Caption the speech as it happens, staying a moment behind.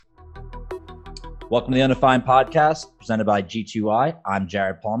Welcome to the Undefined Podcast, presented by G2I. I'm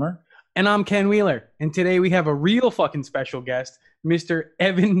Jared Palmer. And I'm Ken Wheeler. And today we have a real fucking special guest, Mr.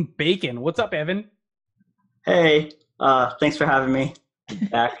 Evan Bacon. What's up, Evan? Hey, thanks for having me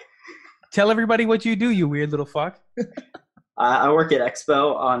back. Tell everybody what you do, you weird little fuck. I work at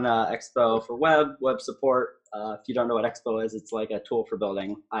Expo on Expo for web support. If you don't know what Expo is, it's like a tool for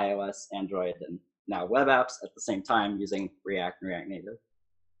building iOS, Android, and now web apps at the same time using React and React Native.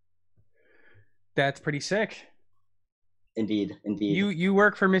 That's pretty sick. Indeed. You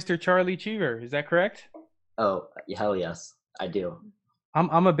work for Mr. Charlie Cheever, is that correct? Oh, hell yes, I do.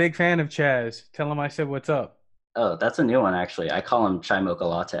 I'm a big fan of Chaz. Tell him I said what's up. Oh, that's a new one, actually. I call him Chai Mocha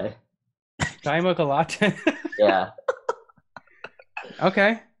Latte. Chai Mocha Latte? Yeah.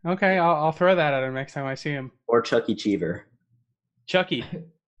 Okay, I'll throw that at him next time I see him. Or Chucky Cheever. Chucky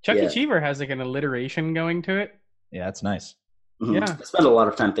Cheever has like an alliteration going to it. Yeah, that's nice. Mm-hmm. Yeah. I spent a lot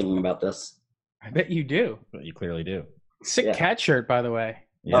of time thinking about this. I bet you do. But you clearly do. Sick cat shirt, by the way.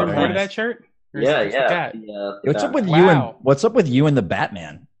 Yeah, You ever heard of nice. that shirt? Or Yeah. is it the cat? What's up with you Wow. and what's up with you and the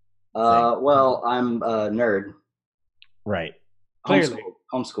Batman? Well, I'm a nerd. Right. Clearly.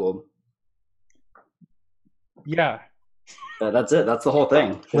 Homeschooled. Yeah. That's it. That's the whole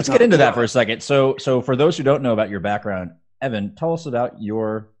thing. Let's get into that for a second. So for those who don't know about your background, Evan, tell us about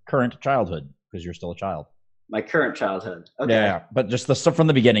your current childhood, because you're still a child. My current childhood. Okay. Yeah, but just the stuff from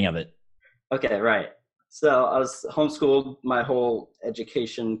the beginning of it. Okay, right. So I was homeschooled my whole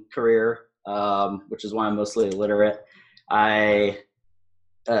education career, which is why I'm mostly illiterate. I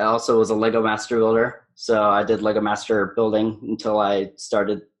also was a Lego master builder. So I did Lego master building until I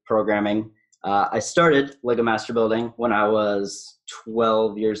started programming. I started Lego master building when I was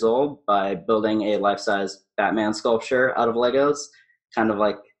 12 years old by building a life-size Batman sculpture out of Legos, kind of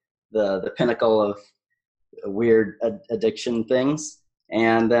like the pinnacle of weird addiction things.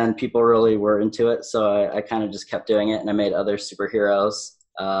 And then people really were into it, so I kind of just kept doing it, and I made other superheroes.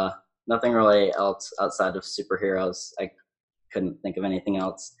 Nothing really else outside of superheroes. I couldn't think of anything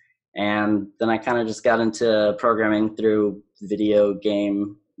else. And then I kind of just got into programming through video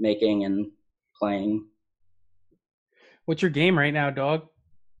game making and playing. What's your game right now, dog?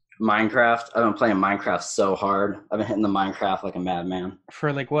 Minecraft. I've been playing Minecraft so hard. I've been hitting the Minecraft like a madman.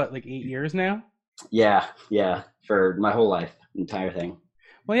 For like 8 years now? Yeah, for my whole life, entire thing.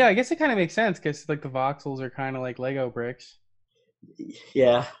 Well, yeah, I guess it kind of makes sense because like the voxels are kind of like Lego bricks.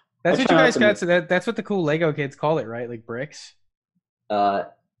 Yeah. That's what you guys got. So that's what the cool Lego kids call it, right? Like bricks. Only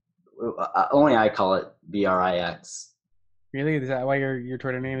I call it BRIX. Really? Is that why your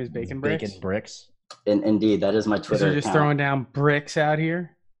Twitter name is Bacon Bricks? Bacon Bricks. Indeed, that is my Twitter. So you're just account. throwing down bricks out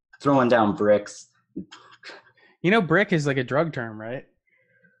here. Throwing down bricks. You know, brick is like a drug term, right?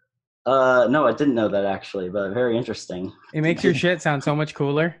 No, I didn't know that actually, but very interesting. It makes your shit sound so much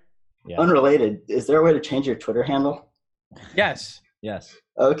cooler. Yeah. Unrelated. Is there a way to change your Twitter handle? Yes. Yes.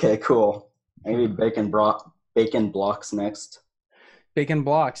 Okay, cool. Maybe bacon blocks next. Bacon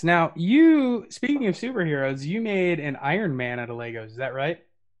blocks. Now, you, speaking of superheroes, you made an Iron Man out of Legos. Is that right?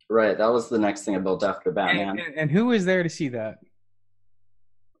 Right. That was the next thing I built after Batman. And who was there to see that?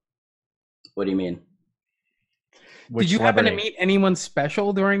 What do you mean? Which Did you happen to celebrity? meet anyone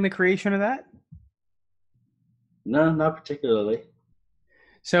special during the creation of that? No, not particularly.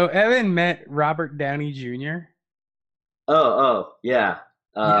 So Evan met Robert Downey Jr. Oh, yeah.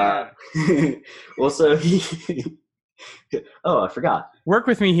 Well, so he. Oh, I forgot. Work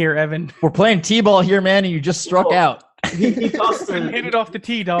with me here, Evan. We're playing T-ball here, man, and you just struck Cool. out. He posted. Hit it off the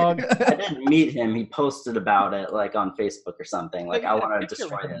tee, dog. I didn't meet him. He posted about it like on Facebook or something. Like, Look at I that want to picture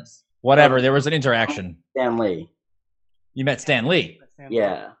destroy with him. this. Whatever. There was an interaction. Stan Lee. You met Stan Lee.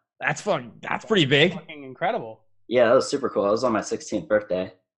 Yeah. That's fun. That's pretty big. Fucking incredible. Yeah, that was super cool. It was on my 16th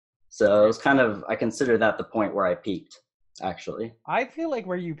birthday. So it was kind of, I consider that the point where I peaked, actually. I feel like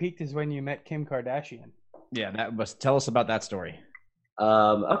where you peaked is when you met Kim Kardashian. Yeah, that was. Tell us about that story.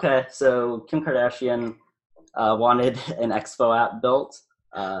 Okay, so Kim Kardashian wanted an Expo app built.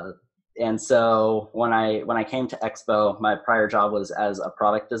 And so when I came to Expo, my prior job was as a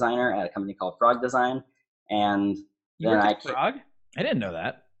product designer at a company called Frog Design. And You then worked at Frog? I didn't know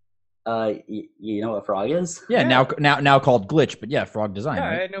that. you know what Frog is? Yeah, Yeah. now called Glitch, but yeah, Frog Design. Yeah, I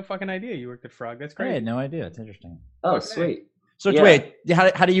right? had no fucking idea you worked at Frog. That's I great. had no idea. It's interesting. Oh, Okay. sweet. So Yeah. wait,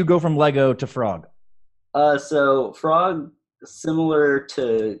 how do you go from Lego to Frog? So Frog, similar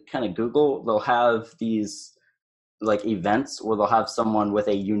to kind of Google, they'll have these like events where they'll have someone with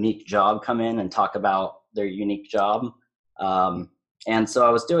a unique job come in and talk about their unique job. And so I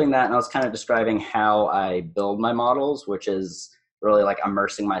was doing that, and I was kind of describing how I build my models, which is really like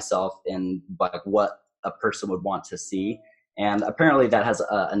immersing myself in like what a person would want to see. And apparently that has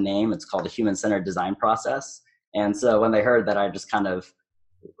a name. It's called a human-centered design process. And so when they heard that I just kind of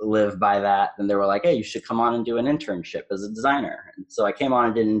live by that, then they were like, hey, you should come on and do an internship as a designer. And so I came on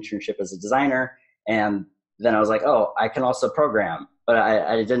and did an internship as a designer. And then I was like, oh, I can also program. But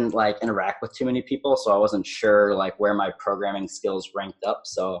I didn't like interact with too many people, so I wasn't sure like where my programming skills ranked up.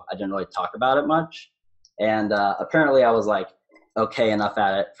 So I didn't really talk about it much. And apparently I was like okay enough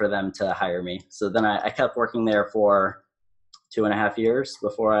at it for them to hire me. So then I kept working there for 2.5 years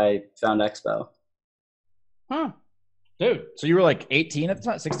before I found Expo. Huh. Dude, so you were like 18 at the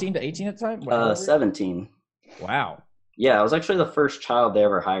time, 16 to 18 at the time? 17. Wow. Yeah, I was actually the first child they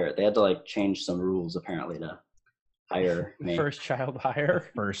ever hired. They had to like change some rules apparently to hire me. First child hire.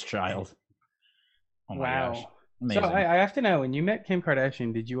 First child. Oh my Wow. gosh. Amazing. So I have to know, when you met Kim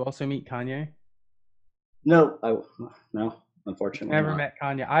Kardashian, did you also meet Kanye? No, unfortunately. Never not. met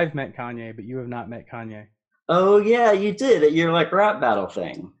Kanye. I've met Kanye, but you have not met Kanye. Oh yeah, you did at your like rap battle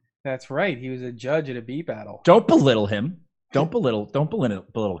thing. That's right. He was a judge at a beat battle. Don't belittle him. Don't belittle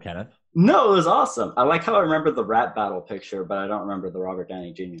Kenneth. No, it was awesome. I like how I remember the rap battle picture, but I don't remember the Robert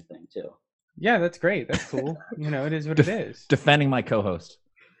Downey Jr. thing too. Yeah, that's great. That's cool. It is what it is. Defending my co-host.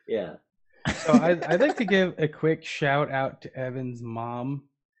 Yeah. So I'd like to give a quick shout out to Evan's mom,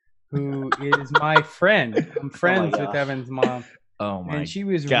 who is my friend. I'm friends with Evan's mom. Oh my! And she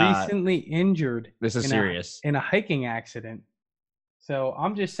was God. recently injured. This is serious. In a hiking accident. So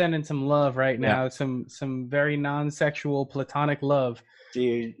I'm just sending some love right now. Yeah. Some very non-sexual platonic love.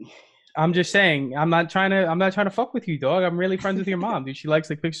 Dude. I'm just saying, I'm not trying to fuck with you, dog. I'm really friends with your mom, dude. She likes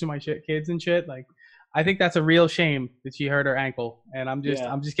like pictures of my kids and shit. Like, I think that's a real shame that she hurt her ankle. And I'm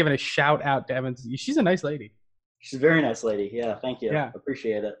just giving a shout out to Evan. She's a nice lady. She's a very nice lady. Yeah, thank you. Yeah.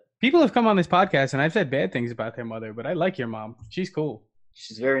 Appreciate it. People have come on this podcast and I've said bad things about their mother, but I like your mom. She's cool.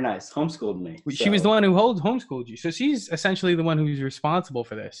 She's very nice. Homeschooled me. She was the one who homeschooled you. So she's essentially the one who's responsible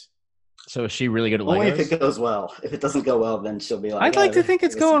for this. So is she really good at Legos? Only if it goes well. If it doesn't go well, then she'll be like, I'd like to think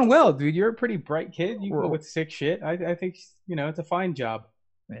it's going well, dude. You're a pretty bright kid. You go with sick shit. I think, it's a fine job.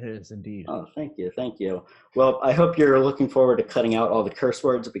 It is indeed. Oh, thank you. Thank you. Well, I hope you're looking forward to cutting out all the curse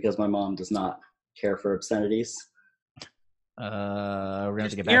words because my mom does not care for obscenities. We're gonna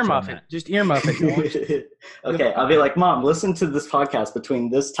have to get back earmuff it. Just earmuff it. Okay, I'll be like, Mom, listen to this podcast between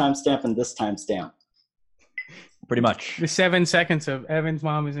this timestamp and this timestamp. Pretty much. The 7 seconds of Evan's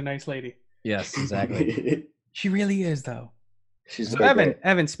mom is a nice lady. Yes, exactly. She really is, though. She's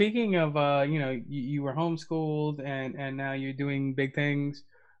Evan. Speaking of, you were homeschooled and now you're doing big things.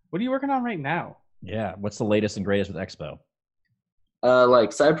 What are you working on right now? Yeah. What's the latest and greatest with Expo?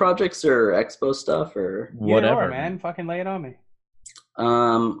 Like side projects or Expo stuff or whatever, man. Fucking lay it on me.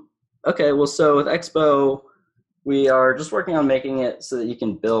 Okay. Well, so with Expo, we are just working on making it so that you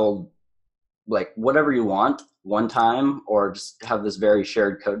can build like whatever you want one time or just have this very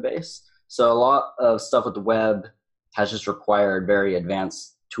shared code base. So a lot of stuff with the web has just required very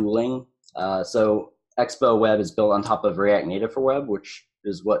advanced tooling. So Expo Web is built on top of React Native for Web, which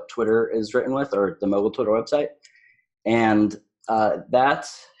is what Twitter is written with, or the mobile Twitter website. And that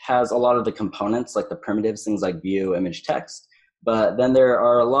has a lot of the components, like the primitives, things like view, image, text. But then there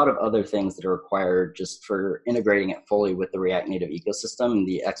are a lot of other things that are required just for integrating it fully with the React Native ecosystem and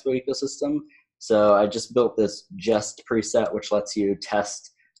the Expo ecosystem. So I just built this Jest preset, which lets you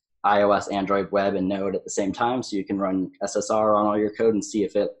test iOS, Android, web, and Node at the same time. So you can run SSR on all your code and see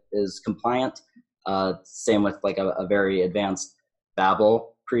if it is compliant. Same with like a very advanced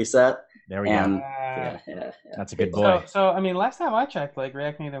Babel preset. There we go. Yeah. That's a good boy. So I mean, last time I checked, like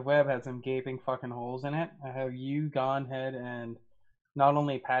React Native Web had some gaping fucking holes in it. Have you gone ahead and not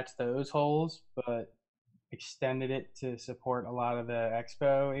only patched those holes, but extended it to support a lot of the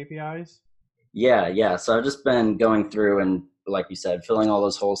Expo APIs? Yeah. So I've just been going through and, like you said, filling all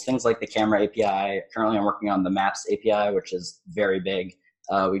those holes. Things like the camera API. Currently, I'm working on the Maps API, which is very big.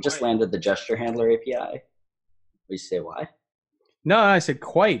 We just landed the gesture handler API. We say why? No, I said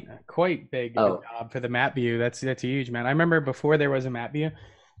quite big job for the map view. That's huge, man. I remember before there was a map view,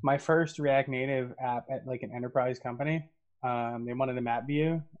 my first React Native app at like an enterprise company, they wanted a map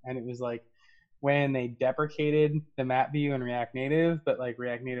view, and it was like when they deprecated the map view in React Native, but like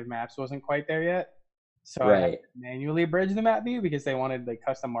React Native Maps wasn't quite there yet. So I had to manually bridge the map view because they wanted like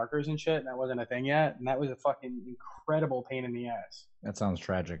custom markers and shit, and that wasn't a thing yet. And that was a fucking incredible pain in the ass. That sounds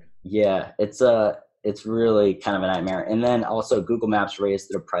tragic. Yeah, it's really kind of a nightmare. And then also Google Maps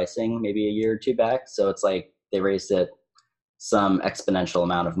raised their pricing maybe a year or two back. So it's like they raised it some exponential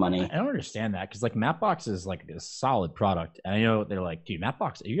amount of money. I don't understand that because like Mapbox is like a solid product, and I know they're like, dude,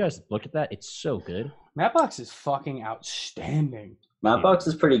 Mapbox. You guys look at that; it's so good. Mapbox is fucking outstanding. Mapbox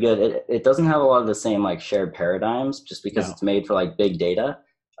is pretty good. It doesn't have a lot of the same like shared paradigms, just because it's made for like big data.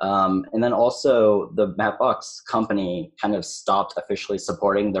 And then also the Mapbox company kind of stopped officially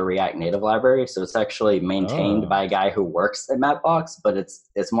supporting the React Native library, so it's actually maintained by a guy who works at Mapbox, but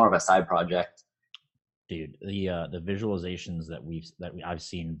it's more of a side project. Dude, the visualizations that I've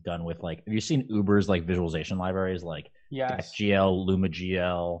seen done with like, have you seen Uber's like visualization libraries like GL,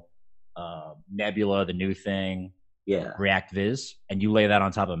 LumaGL, Nebula, the new thing, React Viz, and you lay that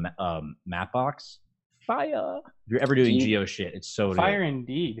on top of Mapbox, fire. If you're ever doing geo shit, it's so fire good.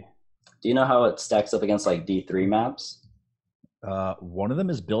 indeed. Do you know how it stacks up against like D3 maps? One of them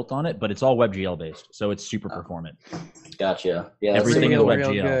is built on it, but it's all WebGL based, so it's super performant. Gotcha. Yeah, everything is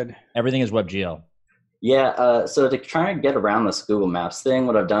WebGL. Everything is WebGL. Yeah, so to try and get around this Google Maps thing,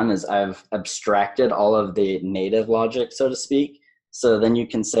 what I've done is I've abstracted all of the native logic, so to speak. So then you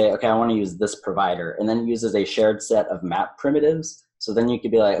can say, okay, I want to use this provider, and then it uses a shared set of map primitives. So then you could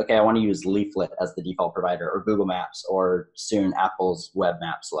be like, okay, I want to use Leaflet as the default provider, or Google Maps, or soon Apple's Web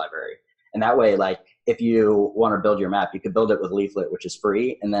Maps library. And that way, like, if you want to build your map, you could build it with Leaflet, which is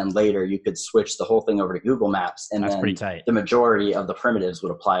free, and then later you could switch the whole thing over to Google Maps, and that's then pretty tight. The majority of the primitives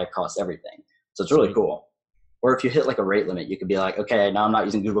would apply across everything. So it's really cool. Or if you hit like a rate limit, you could be like, okay, now I'm not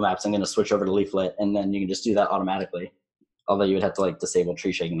using Google Maps, I'm going to switch over to Leaflet, and then you can just do that automatically. Although you would have to like disable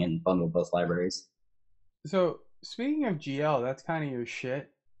tree shaking and bundle both libraries. So speaking of GL, that's kind of your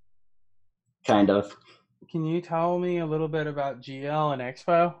shit. Kind of. Can you tell me a little bit about GL and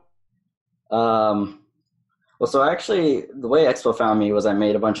Expo? Well, so actually, the way Expo found me was I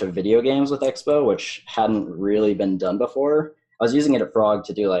made a bunch of video games with Expo, which hadn't really been done before. I was using it at Frog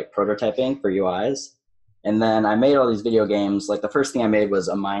to do like prototyping for UIs. And then I made all these video games. Like the first thing I made was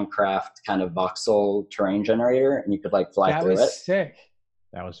a Minecraft kind of voxel terrain generator, and you could like fly through it. That was sick.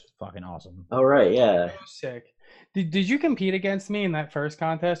 That was fucking awesome. Oh, right, yeah. That was sick. Did you compete against me in that first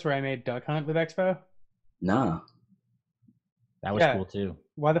contest where I made Duck Hunt with Expo? No. That was cool too.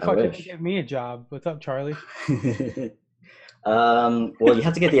 Why the fuck didn't you give me a job? What's up, Charlie? Well, you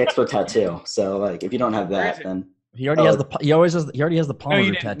have to get the Expo tattoo. So like, if you don't have that, then he already has the. He already has the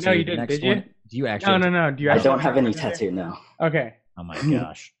Palmer tattoo. No, you didn't. Did you? Do you actually? No. Do you? I don't have any tattoo now. Okay. Oh my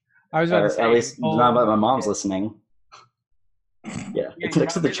gosh. I was about to say, at least not that my mom's listening. Yeah, it's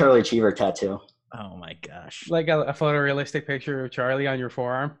next to the Charlie Cheever tattoo. Oh my gosh. Like a photorealistic picture of Charlie on your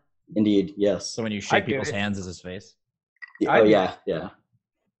forearm? Indeed, yes. So when you shake people's hands, is his face? Oh, yeah.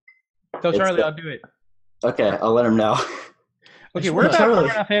 Tell Charlie I'll do it. Okay, I'll let him know. Okay, we're about far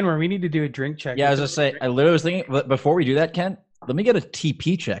enough in where we need to do a drink check. Yeah, I was just say, I literally was thinking, but before we do that, Kent, let me get a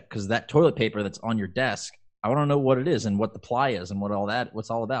TP check, because that toilet paper that's on your desk, I want to know what it is and what the ply is and what's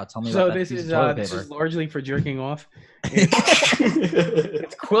all about. Tell me about that. So this is largely for jerking off.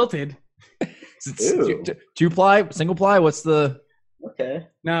 It's quilted. It's two ply, single ply. What's the? Okay.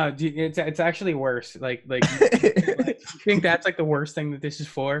 No, it's actually worse. Like I think that's like the worst thing that this is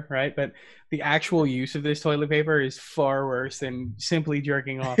for, right? But the actual use of this toilet paper is far worse than simply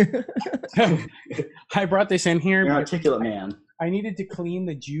jerking off. So, I brought this in here. You're an articulate man. I needed to clean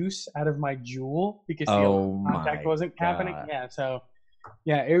the juice out of my jewel because the contact wasn't happening. Yeah, so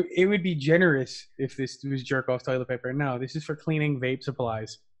yeah, it would be generous if this was jerk off toilet paper. No, this is for cleaning vape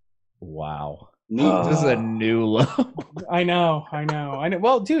supplies. Wow. This is a new low. I know.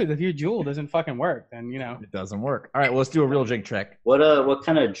 Well, dude, if your jewel doesn't fucking work, then it doesn't work. All right, well, let's do a real jig check. What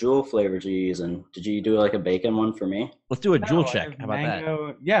kind of jewel flavors are you using? Did you do like a bacon one for me? Let's do a jewel check. How about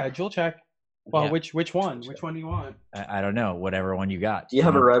that? Yeah, a jewel check. Well, which one? Which one do you want? I don't know. Whatever one you got. Do you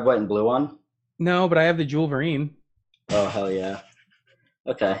have a red, white, and blue one? No, but I have the Jewel Vereen. Oh, hell yeah.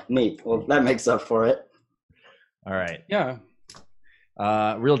 Okay, neat. Well, that makes up for it. All right. Yeah.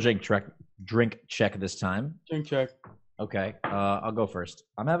 Real drink check this time. Drink check. Okay. I'll go first.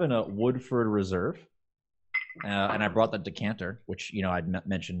 I'm having a Woodford Reserve. And I brought the decanter, which, I'd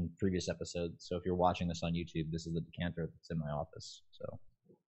mentioned previous episodes. So if you're watching this on YouTube, this is the decanter that's in my office. So.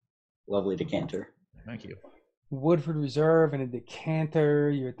 Lovely decanter. Thank you. Woodford Reserve and a decanter.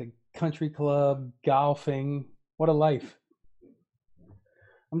 You're at the country club, golfing. What a life.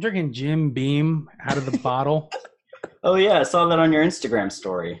 I'm drinking Jim Beam out of the bottle. Oh, yeah. I saw that on your Instagram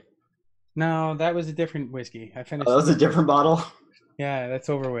story. No, that was a different whiskey. I finished. Oh, that was a different bottle? Yeah, that's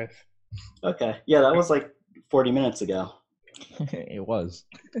over with. Okay. Yeah, that was like 40 minutes ago. It was.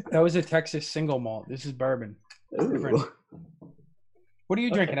 That was a Texas single malt. This is bourbon. Ooh. What are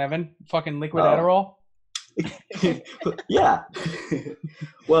you drinking, Evan? Fucking liquid Adderall? Yeah.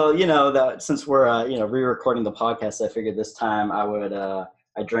 Well, that since we're re-recording the podcast, I figured this time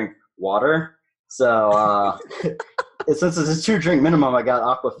I drink water. So since it's a 2-drink minimum, I got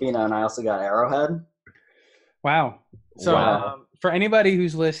Aquafina and I also got Arrowhead. Wow. So for anybody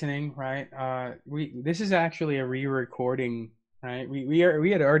who's listening, right? This is actually a re-recording, right? We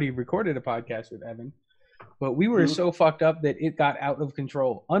had already recorded a podcast with Evan, but we were so fucked up that it got out of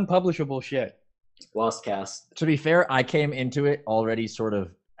control, unpublishable shit. Lost cast. To be fair, I came into it already sort of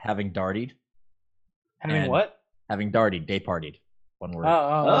having dartied. Having what? Having dartied, day partied. One word.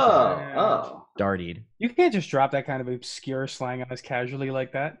 Oh. Dartied. You can't just drop that kind of obscure slang on us casually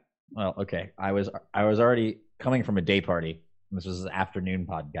like that. Well, okay. I was already coming from a day party. This was an afternoon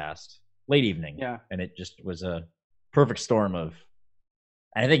podcast, late evening. Yeah. And it just was a perfect storm of.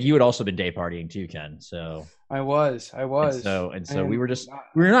 And I think you had also been day partying too, Ken. So I was. And so we were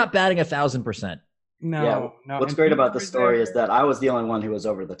not batting 1,000%. No. What's great about the story is that I was the only one who was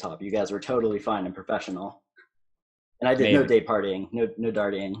over the top. You guys were totally fine and professional. And I did no day partying, no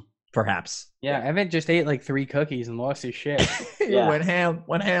darting. Perhaps. Yeah, Evan just ate like 3 cookies and lost his shit. Yeah. Went ham.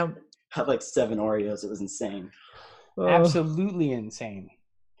 Had like 7 Oreos. It was insane. Absolutely insane.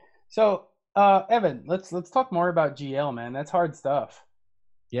 So, Evan, let's talk more about GL, man. That's hard stuff.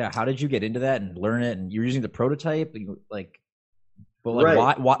 Yeah, how did you get into that and learn it? And you're using the prototype, right.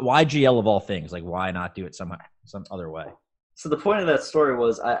 Why GL of all things? Like, why not do it some other way? So the point of that story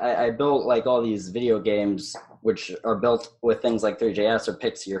was I built like all these video games which are built with things like 3JS or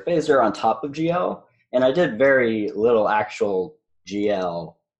Pixie or Phaser on top of GL, and I did very little actual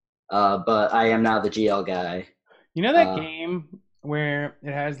GL, but I am now the GL guy. You know that game where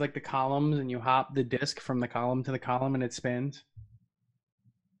it has like the columns and you hop the disc from the column to the column and it spins?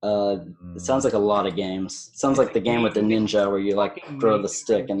 It sounds like a lot of games. It sounds like the game with the ninja where you like throw the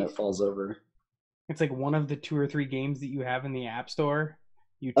stick and it falls over. It's like one of the 2 or 3 games that you have in the App Store.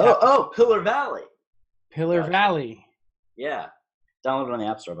 Pillar Valley. Pillar Valley. Yeah. Download it on the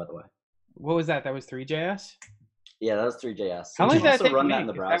App Store, by the way. What was that? That was 3JS? Yeah, that was 3JS. How long did that take? Run that in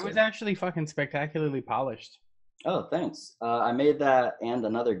the browser. That was actually fucking spectacularly polished. Oh, thanks. I made that and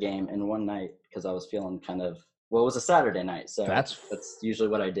another game in one night because I was feeling kind of. Well, it was a Saturday night, so that's usually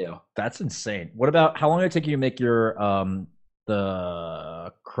what I do. That's insane. What about how long did it take you to make your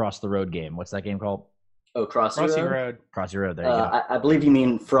the Cross the Road game? What's that game called? Oh, Crossy Road. Crossy Road. There you go. I believe you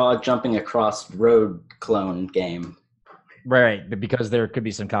mean frog jumping across road clone game. Right, but because there could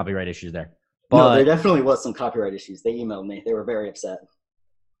be some copyright issues there. But, no, there definitely was some copyright issues. They emailed me. They were very upset.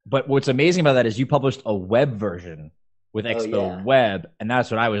 But what's amazing about that is you published a web version with Expo Web, and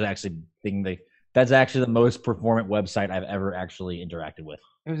that's what I was actually thinking. That's actually the most performant website I've ever actually interacted with.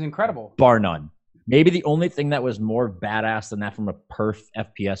 It was incredible. Bar none. Maybe the only thing that was more badass than that from a perf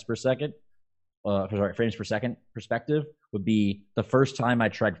FPS per second, frames per second perspective would be the first time I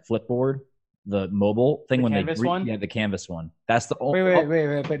tried Flipboard, the mobile thing the canvas one. That's the only.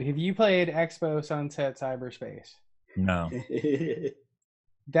 Wait. But have you played Expo Sunset Cyberspace? No.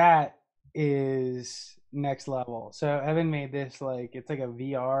 That is next level. So Evan made this it's like a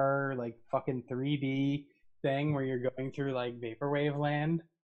VR fucking 3D thing where you're going through vaporwave land.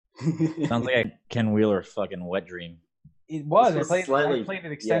 Sounds like a Ken Wheeler fucking wet dream. It was. I played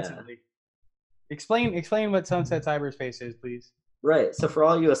it extensively. Yeah. Explain what Sunset Cyberspace is, please. Right. So for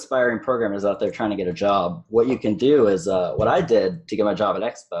all you aspiring programmers out there trying to get a job, what you can do is what I did to get my job at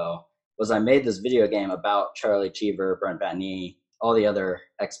Expo was I made this video game about Charlie Cheever, Brent Van Nee, all the other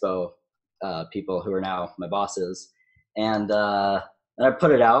Expo people who are now my bosses. And I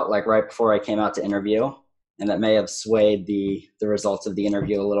put it out right before I came out to interview. And that may have swayed the results of the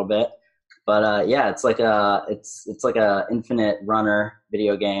interview a little bit. But it's like a infinite runner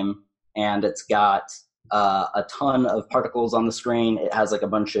video game. And it's got a ton of particles on the screen. It has a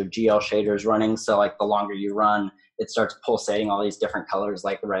bunch of GL shaders running. So the longer you run, it starts pulsating all these different colors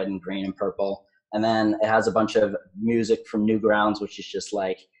like red and green and purple. And then it has a bunch of music from Newgrounds, which is just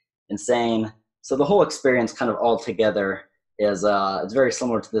insane. So the whole experience kind of all together is it's very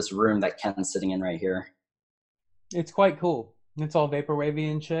similar to this room that Ken's sitting in right here. It's quite cool. It's all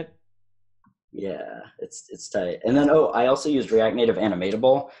vaporwavy and shit. Yeah, it's tight. And then I also used React Native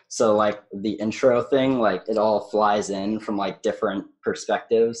Animatable. So the intro thing, it all flies in from different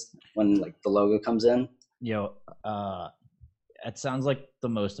perspectives when the logo comes in. It sounds like the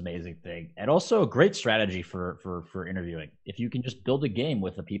most amazing thing, and also a great strategy for interviewing. If you can just build a game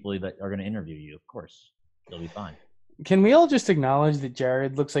with the people that are going to interview you, of course, you'll be fine. Can we all just acknowledge that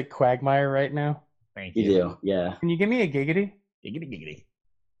Jared looks like Quagmire right now? Thank you. You do, yeah. Can you give me a giggity? Giggity.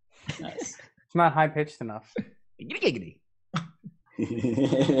 Nice. It's not high pitched enough. Giggity.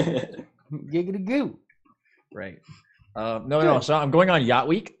 Giggity goo. Right. No. So I'm going on Yacht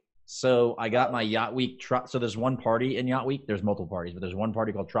Week. So I got my Yacht Week. So there's one party in Yacht Week. There's multiple parties, but there's one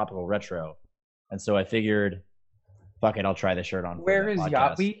party called Tropical Retro. And so I figured, fuck it, I'll try the shirt on. Where is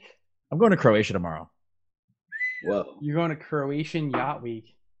Yacht Week? I'm going to Croatia tomorrow. Whoa. You're going to Croatian Yacht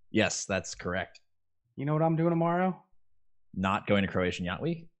Week? Yes, that's correct. You know what I'm doing tomorrow? Not going to Croatian Yacht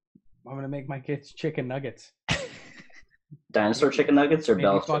Week? I'm going to make my kids chicken nuggets. Dinosaur chicken nuggets or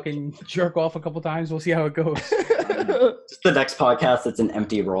Bell? Fucking jerk off a couple times. We'll see how it goes. Just the next podcast, it's an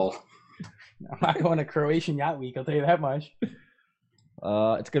empty roll. I'm not going to Croatian Yacht Week, I'll tell you that much. It's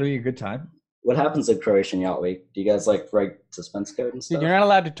going to be a good time. What happens at Croatian Yacht Week? Do you guys write suspense code and stuff? Dude, you're not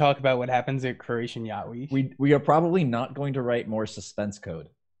allowed to talk about what happens at Croatian Yacht Week. We are probably not going to write more suspense code.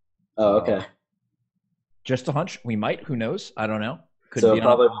 Oh, okay. Just a hunch. We might. Who knows? I don't know. Could so be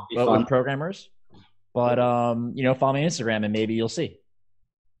probably on a boat with programmers. But follow me on Instagram and maybe you'll see.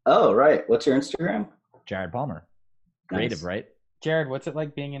 Oh, right. What's your Instagram? Jared Palmer. Creative, Nice. Right? Jared, what's it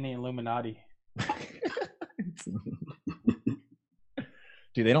like being in the Illuminati?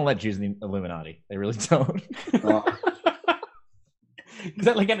 Dude, they don't let Jews in the Illuminati. They really don't. Oh. Is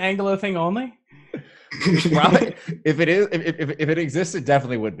that like an Anglo thing only? Probably, if it exists, it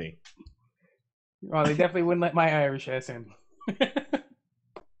definitely would be. Well, they definitely wouldn't let my Irish ass in.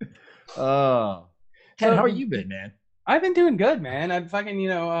 Ken, how are you been, man? I've been doing good, man. I've fucking,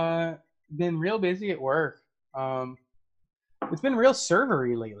 been real busy at work. It's been real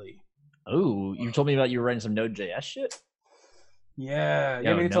servery lately. Oh, you told me about you were writing some Node.js shit? Yeah.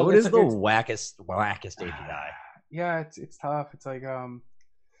 Yo, Node is the wackest API. Yeah, it's tough. It's like,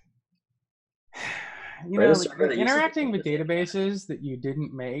 interacting with databases that you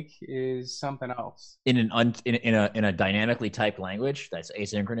didn't make is something else. In a dynamically typed language that's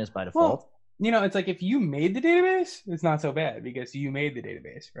asynchronous by default. Well, it's like if you made the database, it's not so bad because you made the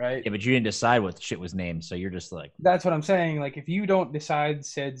database, right? Yeah, but you didn't decide what shit was named, so you're just like. That's what I'm saying. Like, if you don't decide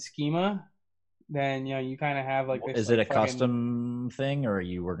said schema, then you kind of have like this. Is it a custom thing, or are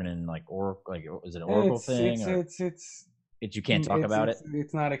you working in is it an Oracle thing? You can't talk about it.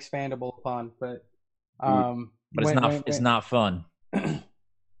 It's not expandable upon, but it's not fun.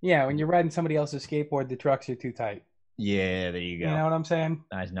 Yeah, when you're riding somebody else's skateboard, the trucks are too tight. Yeah, there you go. You know what I'm saying?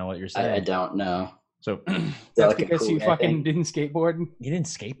 I know what you're saying. I don't know. So that's because you fucking didn't skateboard. You didn't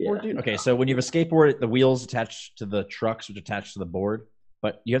skateboard, dude? Okay, so when you have a skateboard, the wheels attached to the trucks, which attached to the board,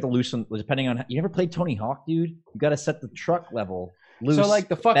 but you have to loosen depending on. You ever played Tony Hawk, dude? You got to set the truck level loose. So like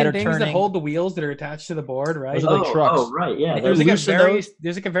the fucking things that hold the wheels that are attached to the board, right? Those are like trucks. Oh, right, yeah. There's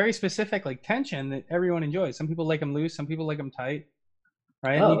like a very specific like tension that everyone enjoys. Some people like them loose, some people like them tight.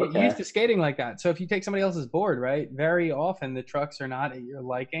 Right, and you get used to skating like that. So if you take somebody else's board, right, very often the trucks are not at your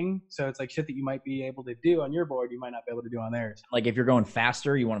liking. So it's like shit that you might be able to do on your board, you might not be able to do on theirs. Like if you're going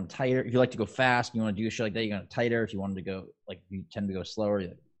faster, you want them tighter. If you like to go fast, you want to do shit like that, you want it tighter. If you want them to go you tend to go slower,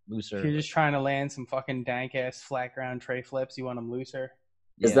 you're looser. If you're just trying to land some fucking dank ass flat ground tray flips, you want them looser.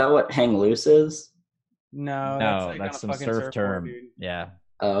 Is that what hang loose is? No, that's some surf term. Dude. Yeah.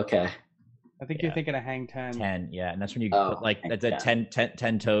 Oh, okay. I think you're thinking of hang 10. 10, yeah. And that's when you put that's at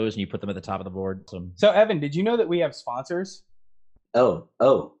 10 toes and you put them at the top of the board. So Evan, did you know that we have sponsors? Oh,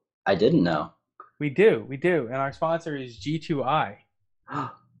 I didn't know. We do. And our sponsor is G2I.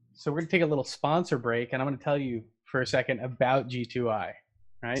 So we're going to take a little sponsor break and I'm going to tell you for a second about G2I.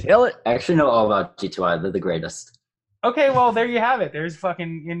 Right? Tell it. I actually know all about G2I. They're the greatest. Okay, well, there you have it. There's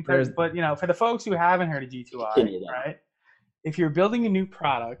fucking input. But, for the folks who haven't heard of G2I, right? If you're building a new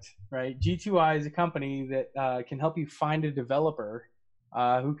product, right, G2I is a company that can help you find a developer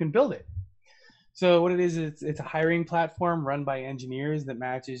who can build it. So what it is, it's a hiring platform run by engineers that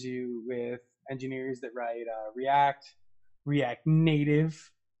matches you with engineers that write React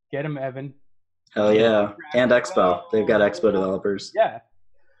Native. Get them, Evan. Hell yeah. And Expo. They've got Expo developers. Yeah.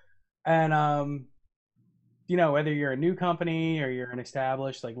 And, whether you're a new company or you're an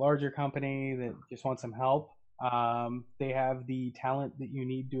established, larger company that just wants some help, they have the talent that you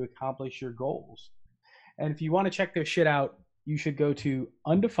need to accomplish your goals. And if you want to check their shit out, you should go to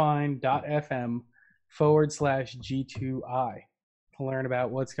undefined.fm/G2I to learn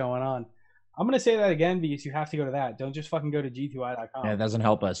about what's going on. I'm going to say that again because you have to go to that. Don't just fucking go to g2i.com. Yeah, it doesn't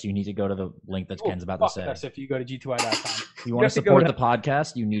help us. You need to go to the link that Ken's about to say. Us if you go to g2i.com. You want to support the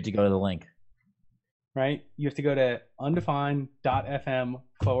podcast, you need to go to the link. Right? You have to go to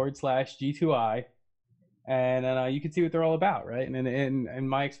undefined.fm/G2I. And then you can see what they're all about, right? And in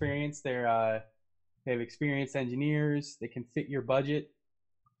my experience, they have experienced engineers. They can fit your budget,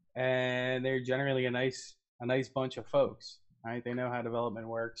 and they're generally a nice bunch of folks, right? They know how development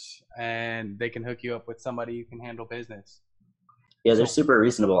works, and they can hook you up with somebody who can handle business. Yeah, they're super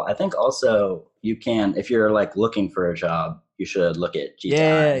reasonable. I think also you can, if you're like looking for a job, you should look at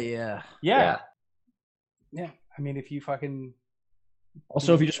GTI. Yeah. I mean, if you fucking.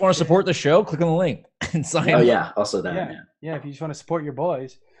 Also, if you just want to support the show, click on the link and sign up. Oh, yeah. Also that, man. Yeah, if you just want to support your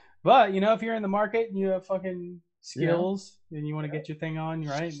boys. But, if you're in the market and you have fucking skills and you want to get your thing on,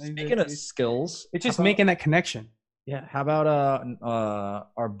 right? Speaking of skills. It's just making that connection. Yeah. How about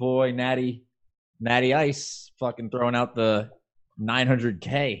our boy Natty Ice fucking throwing out the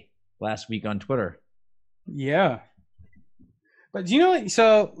 900K last week on Twitter? Yeah. But do you know what?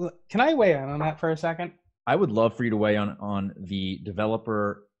 So can I weigh in on that for a second? I would love for you to weigh on the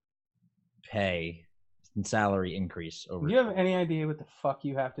developer pay and salary increase over. Do you have any idea what the fuck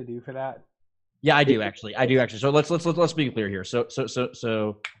you have to do for that? Yeah, I do actually. So let's be clear here. So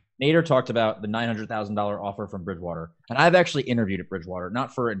Nader talked about the $900,000 offer from Bridgewater, and I've actually interviewed at Bridgewater,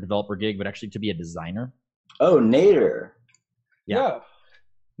 not for a developer gig, but actually to be a designer. Oh, Nader. Yeah.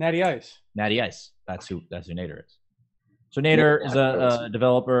 Natty Ice. That's who Nader is. So Nader is a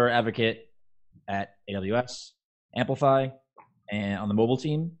developer advocate at AWS, Amplify, and on the mobile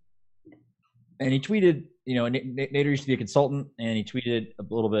team. And he tweeted, Nader used to be a consultant, and he tweeted a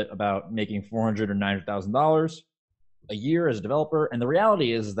little bit about making $400,000 or $900,000 a year as a developer. And the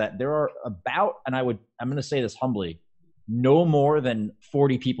reality is that there are about, and I'm going to say this humbly, no more than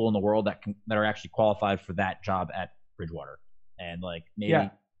 40 people in the world that are actually qualified for that job at Bridgewater. And like maybe,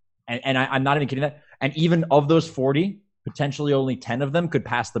 and I'm not even kidding that. And even of those 40, potentially only 10 of them could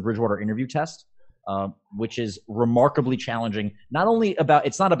pass the Bridgewater interview test. Which is remarkably challenging.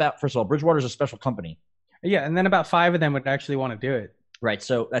 It's not about, first of all, Bridgewater is a special company. Yeah, and then about 5 of them would actually want to do it. Right,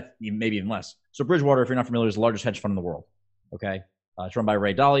 so that's maybe even less. So Bridgewater, if you're not familiar, is the largest hedge fund in the world. Okay, it's run by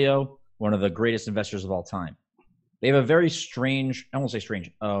Ray Dalio, one of the greatest investors of all time. They have a very strange, I won't say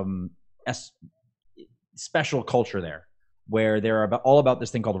strange, special culture there, where they're all about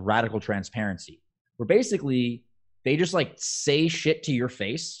this thing called radical transparency, where basically they just like say shit to your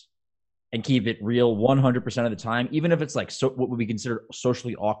face and keep it real 100% of the time, even if it's like what would be considered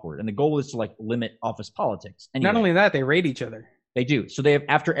socially awkward. And the goal is to like limit office politics. Anyway, not only that, they rate each other. They do. So they have,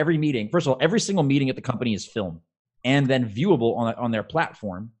 after every meeting, first of all, every single meeting at the company is filmed and then viewable on their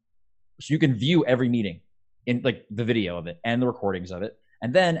platform. So you can view every meeting in like the video of it and the recordings of it.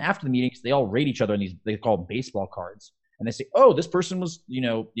 And then after the meetings, they all rate each other in these, they call them baseball cards. And they say, oh, this person was,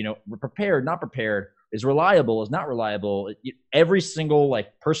 prepared, not prepared, is reliable, is not reliable. Every single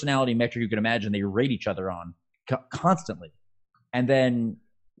like personality metric you can imagine, they rate each other on constantly. And then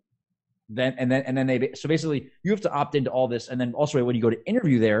so basically you have to opt into all this. And then also when you go to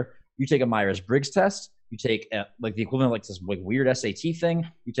interview there, you take a Myers-Briggs test, you take like the equivalent of like this like weird SAT thing.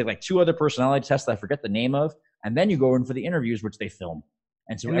 You take like 2 other personality tests that I forget the name of, and then you go in for the interviews, which they film.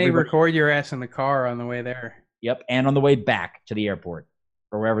 And so they record your ass in the car on the way there. Yep, and on the way back to the airport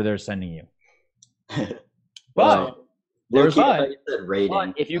or wherever they're sending you. But there's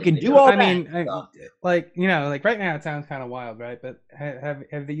rating. If you can do all that, like right now it sounds kind of wild, right? But have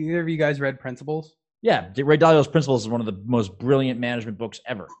either of you guys read Principles? Yeah, Ray Dalio's Principles is one of the most brilliant management books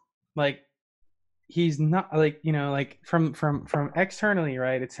ever. Like he's not like from externally,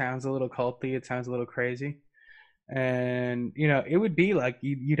 right? It sounds a little culty, it sounds a little crazy, and it would be like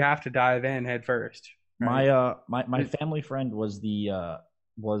you'd have to dive in head first. Right? My family friend was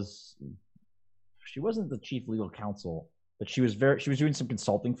she wasn't the chief legal counsel, but she was doing some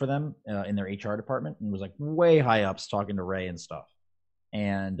consulting for them in their HR department, and was like way high ups talking to Ray and stuff.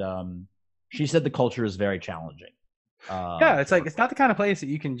 And she said the culture is very challenging. Yeah, it's like it's not the kind of place that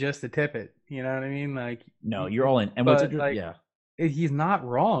you can just tip it. You know what I mean? Like no, you're all in. And what's interesting, he's not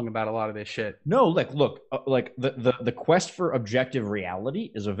wrong about a lot of this shit. No, like look, like the quest for objective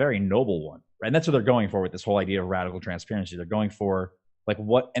reality is a very noble one, right? And that's what they're going for with this whole idea of radical transparency. They're going for like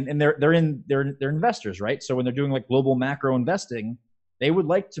what, and they're investors, right? So when they're doing like global macro investing, they would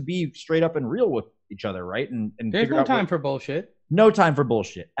like to be straight up and real with each other, right? And there's no time for bullshit. No time for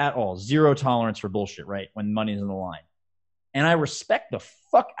bullshit at all. Zero tolerance for bullshit, right? When money's in the line. And I respect the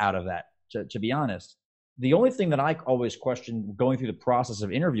fuck out of that, to be honest. The only thing that I always questioned going through the process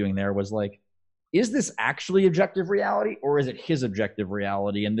of interviewing there was like, is this actually objective reality or is it his objective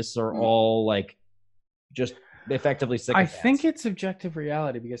reality? And this are all like just effectively sycophants. I think it's objective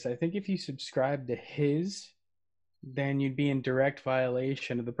reality because I think if you subscribe to his, then you'd be in direct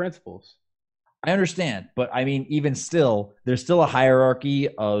violation of the principles. I understand, but I mean, even still, there's still a hierarchy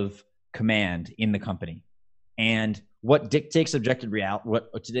of command in the company, and what dictates objective reality,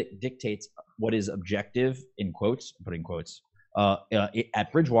 what dictates what is objective in quotes, putting quotes,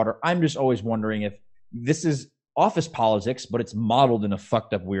 at Bridgewater. I'm just always wondering if this is office politics, but it's modeled in a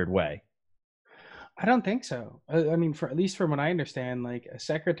fucked up weird way. I don't think so. I mean, for at least from what I understand, like a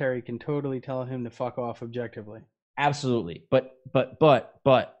secretary can totally tell him to fuck off objectively. Absolutely, but that's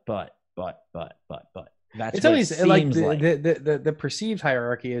It's what it always like seems like. the perceived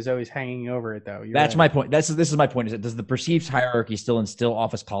hierarchy is always hanging over it, though. That's my point. This is my point. Is that does the perceived hierarchy still instill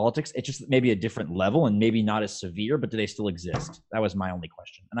office politics? It's just maybe a different level and maybe not as severe, but do they still exist? That was my only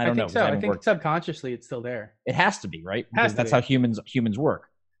question, and I don't know. So. I think subconsciously it's still there. It has to be, right? Because that's how humans work.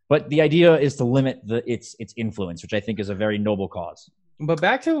 But the idea is to limit its influence, which I think is a very noble cause. But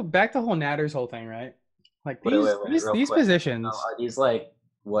back to whole Natter's whole thing, right? Like these positions. Are these like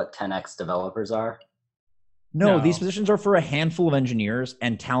what 10x developers are? No, these positions are for a handful of engineers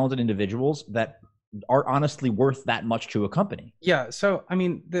and talented individuals that are honestly worth that much to a company. Yeah. So, I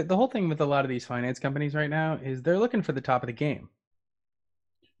mean, the whole thing with a lot of these finance companies right now is they're looking for the top of the game,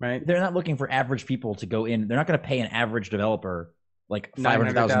 right? They're not looking for average people to go in. They're not going to pay an average developer like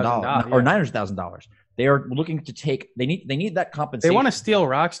 $500,000 or $900,000. They are looking to take. They need that compensation. They want to steal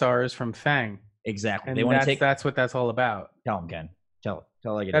rock stars from Fang. Exactly. And they want to take. That's what that's all about. Tell them, Ken. Tell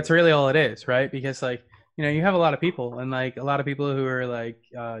that's really all it is, right? Because like, you know, you have a lot of people, and like a lot of people who are like,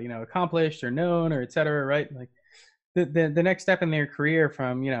 you know, accomplished or known or et cetera, right? Like the next step in their career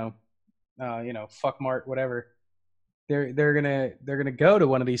from, you know, fuck Mart, whatever, they're gonna go to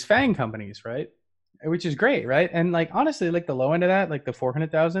one of these Fang companies, right? Which is great, right? And like honestly, like the low end of that, like the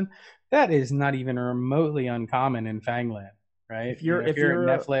 400,000, that is not even remotely uncommon in Fangland, right? If you're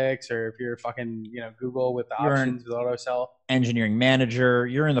Netflix or if you're fucking, you know, Google with the options with auto sell, engineering manager,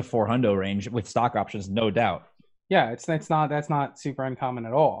 you're in the 400 range with stock options, no doubt. Yeah, that's not super uncommon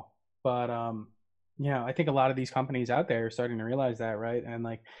at all. But you know, I think a lot of these companies out there are starting to realize that, right? And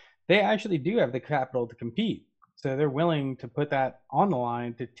like they actually do have the capital to compete. So they're willing to put that on the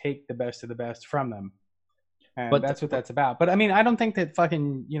line to take the best of the best from them. And that's what that's about. But I mean, I don't think that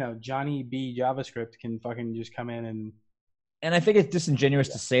fucking, you know, Johnny B JavaScript can fucking just come in and I think it's disingenuous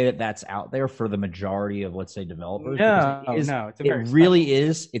to say that that's out there for the majority of, let's say, developers. No, it really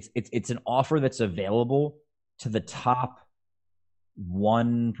is. It's an offer that's available to the top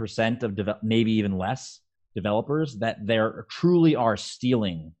 1% of maybe even less developers that there truly are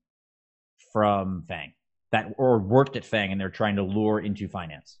stealing from Fang. That or worked at Fang and they're trying to lure into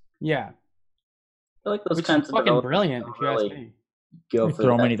finance. Yeah, I feel like those kinds of fucking brilliant. If you ask me, go for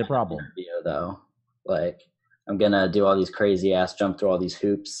throw money the problem. Interview, though, like I'm gonna do all these crazy ass jump through all these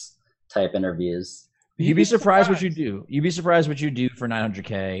hoops type interviews. You'd be surprised what you do. You'd be surprised what you do for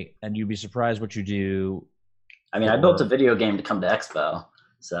 900K, and you'd be surprised what you do. I mean, I built a video game to come to Expo,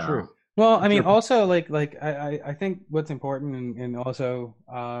 so true. Well, I mean, also like I think what's important and also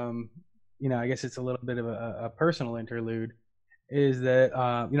you know, I guess it's a little bit of a personal interlude, is that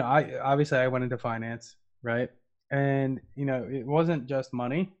you know, I went into finance, right? And you know, it wasn't just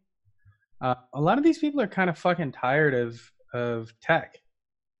money. A lot of these people are kind of fucking tired of tech,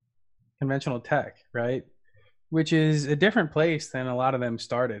 conventional tech, right? Which is a different place than a lot of them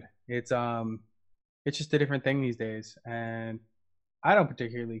started. It's just a different thing these days, and I don't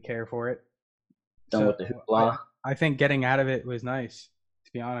particularly care for it. Done with the hoopla. I think getting out of it was nice,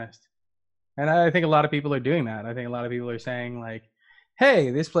 to be honest. And I think a lot of people are doing that. I think a lot of people are saying like,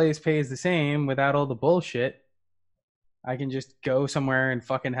 hey, this place pays the same without all the bullshit. I can just go somewhere and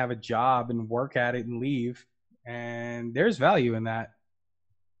fucking have a job and work at it and leave. And there's value in that.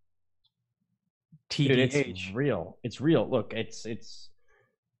 Dude, it's real. It's real. Look, it's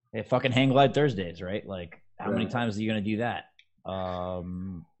fucking hang glide Thursdays, right? Like how many times are you going to do that?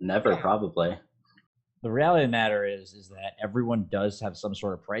 Never, probably. The reality of the matter is that everyone does have some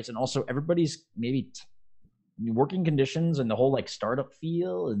sort of price, and also everybody's maybe working conditions and the whole like startup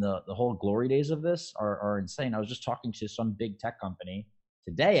feel and the whole glory days of this are insane. I was just talking to some big tech company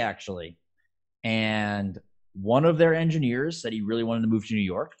today, actually, and one of their engineers said he really wanted to move to New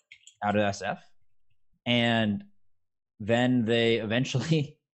York out of SF, and then they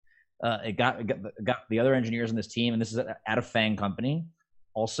eventually got the other engineers in this team, and this is at a Fang company,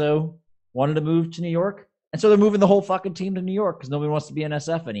 also wanted to move to New York. And so they're moving the whole fucking team to New York because nobody wants to be in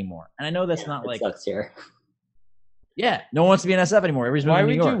SF anymore. And I know that's not like... sucks here. Yeah, no one wants to be in SF anymore. Everybody's moving to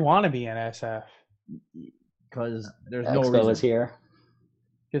New York. Why would you want to be in SF? Because there's Expo no reason. Is here.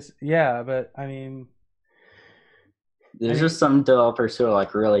 Yeah, but I mean... There's just some developers who are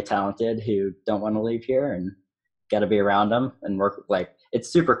like really talented who don't want to leave here and got to be around them and work. Like, it's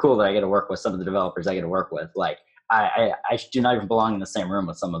super cool that I get to work with some of the developers I get to work with. Like, I do not even belong in the same room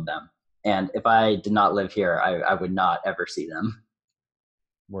with some of them. And if I did not live here, I would not ever see them.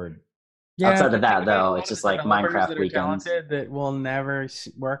 Word. Yeah, outside of that, though, it's just like Minecraft weekends. That will never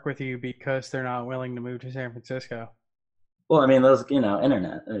work with you because they're not willing to move to San Francisco. Well, I mean, those,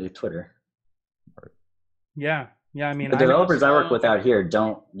 internet, Twitter. Yeah. I mean, the developers I work with out here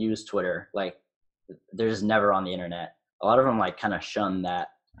don't use Twitter. Like, they're just never on the internet. A lot of them like kind of shun that.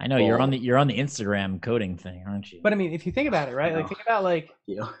 I know you're on the Instagram coding thing, aren't you? But I mean, if you think about it, right? Like, think about like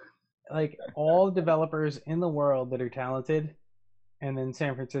all the developers in the world that are talented, and then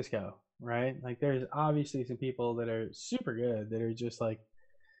San Francisco, right? Like, there's obviously some people that are super good that are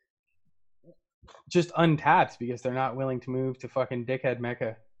just untapped because they're not willing to move to fucking dickhead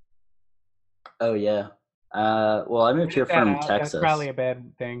Mecca. Oh yeah. Well, I moved here from Texas. That's probably a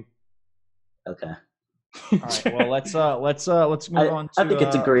bad thing. Okay. All right. Well, let's move on. I think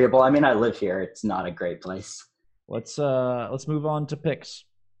it's agreeable. I mean, I live here. It's not a great place. Let's move on to picks.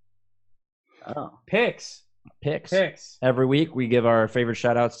 Oh, picks. Every week we give our favorite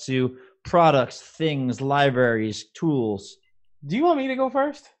shout outs to products, things, libraries, tools. Do you want me to go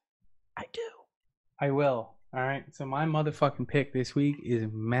first? I do. I will. All right. So my motherfucking pick this week is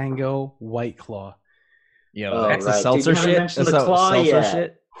Mango White Claw. Yo, that's the seltzer shit. That's the seltzer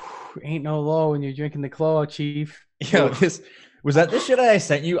shit. Ain't no law when you're drinking the claw, Chief. Yo, was that the shit I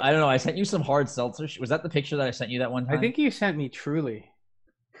sent you? I don't know. I sent you some hard seltzer. Was that the picture that I sent you that one time? I think you sent me Truly.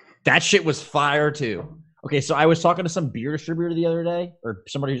 That shit was fire too. Okay, so I was talking to some beer distributor the other day, or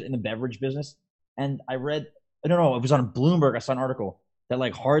somebody who's in the beverage business, and I read, I don't know, it was on Bloomberg. I saw an article that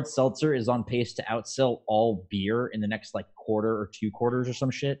like hard seltzer is on pace to outsell all beer in the next like quarter or 2 quarters or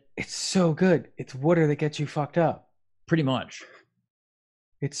some shit. It's so good. It's water that gets you fucked up. Pretty much.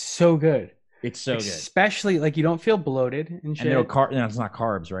 It's so good. It's so good. Especially like you don't feel bloated and shit. And it's not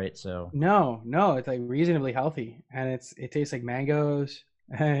carbs, right? So no, it's like reasonably healthy, and it tastes like mangoes,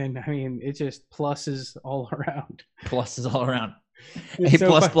 and I mean it's just pluses all around. Pluses all around. A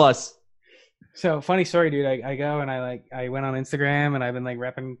so plus. So funny story, dude. I go and I went on Instagram and I've been like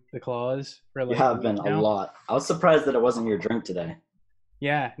repping the claws for like. You have been a lot. I was surprised that it wasn't your drink today.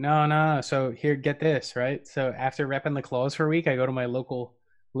 Yeah, no. So here, get this, right? So after repping the claws for a week, I go to my local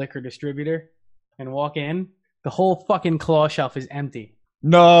liquor distributor and walk in. The whole fucking claw shelf is empty.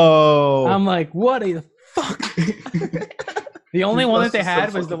 No. I'm like, what the fuck? The only one that they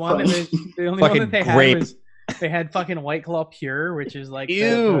had was the one that was the only one that they had was they had fucking White Claw Pure, which is like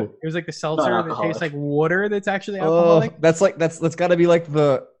it was like the seltzer that tastes like water that's actually alcoholic. That's got to be like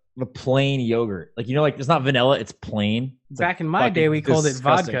the plain yogurt. Like, you know, like it's not vanilla, it's plain. It's Back in my day, we called it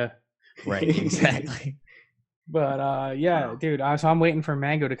vodka. Right, exactly. But yeah, dude. So I'm waiting for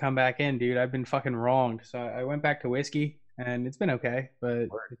mango to come back in, dude. I've been fucking wronged. So I went back to whiskey, and it's been okay, but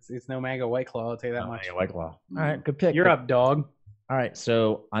it's no mango White Claw. I'll tell you that much. Mango White Claw. All right, good pick. You're up, dog. All right,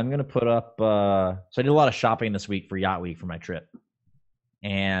 so I'm gonna put up. So I did a lot of shopping this week for Yacht Week for my trip,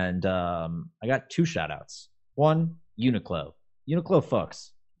 and I got 2 shout outs. One, Uniqlo. Uniqlo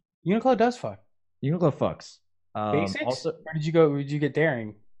fucks. Uniqlo does fuck. Uniqlo fucks. Basics? Also, or did you go? Did you get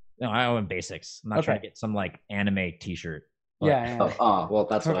Daring? No, I own Basics. I'm not trying to get some like anime T-shirt. Yeah. Oh, well,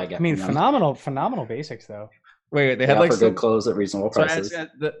 that's what I get. I mean, phenomenal Basics though. Wait, they had like good clothes at reasonable prices.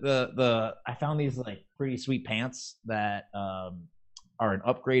 I found these like pretty sweet pants that are an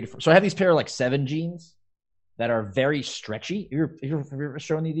upgrade. So I have these pair of like 7 jeans that are very stretchy. Have you ever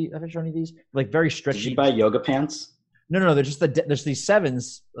shown me these? Have I shown you these? Like very stretchy. Did you buy yoga pants? No. They're just there's these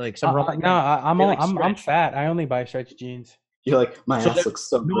 7s like some. I'm fat. I only buy stretch jeans. You're like, my ass looks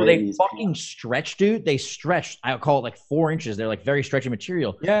so great. They fucking stretch, dude. They stretch. I call it like 4 inches. They're like very stretchy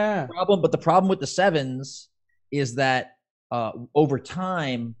material. Yeah. But the problem with the 7s is that over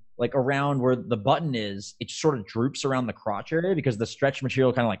time, like around where the button is, it sort of droops around the crotch area because the stretch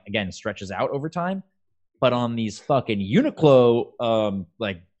material kind of like, again, stretches out over time. But on these fucking Uniqlo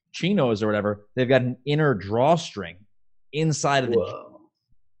like chinos or whatever, they've got an inner drawstring inside of the jean.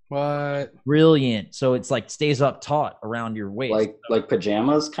 What? Brilliant. So it's like stays up taut around your waist. Like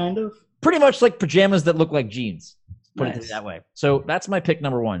pajamas, kind of? Pretty much like pajamas that look like jeans. Put it that way. So that's my pick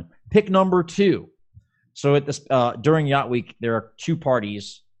number 1. Pick number 2. So at this during Yacht Week, there are 2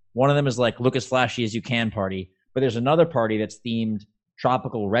 parties. One of them is like look as flashy as you can party, but there's another party that's themed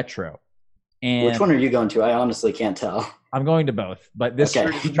tropical retro. And which one are you going to? I honestly can't tell. I'm going to both, but this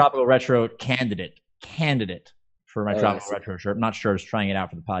shirt is tropical retro candidate for my tropical retro shirt. I'm not sure. I was trying it out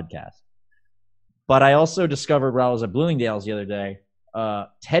for the podcast. But I also discovered while I was at Bloomingdale's the other day,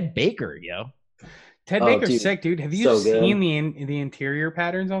 Ted Baker, yo. Ted Baker's sick, dude. Have you seen the interior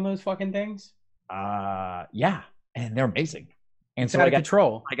patterns on those fucking things? Yeah, and they're amazing. And it's so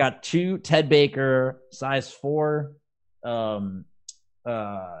I got 2 Ted Baker size 4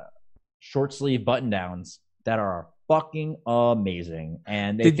 short sleeve button downs that are fucking amazing.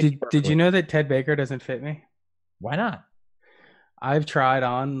 And did you know that Ted Baker doesn't fit me? Why not? I've tried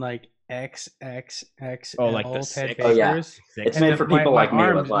on like XXXL like the Ted six. Bakers. It's made for people like me.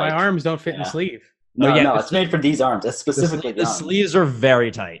 My arms don't fit in the sleeve. No, it's made for these arms. It's specifically the sleeves are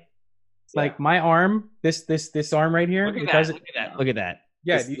very tight. Like my arm, this arm right here. Look at that.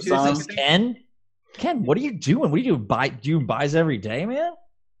 Yeah, you see this Ken, what are you doing? What do you do? Do you buys every day, man?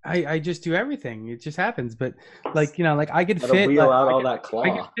 I just do everything. It just happens. But like, I could fit wheel out all that claw. I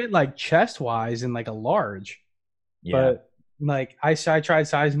could fit like chest wise in like a large. Yeah. But like I tried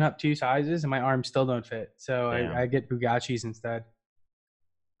sizing up 2 sizes and my arms still don't fit. So I get Bugacci's instead.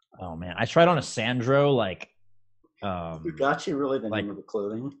 Oh man, I tried on a Sandro like. Bugacci really the name of the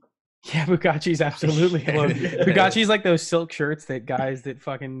clothing. Yeah, Bugacci's absolutely. Bugacci's like those silk shirts that guys that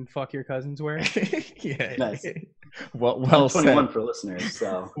fucking fuck your cousins wear. Yeah, nice. Well said. 21 for listeners.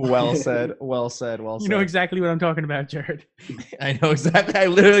 So well said. You know exactly what I'm talking about, Jared. I know exactly. I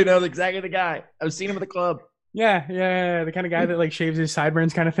literally know exactly the guy. I've seen him at the club. Yeah, the kind of guy that like shaves his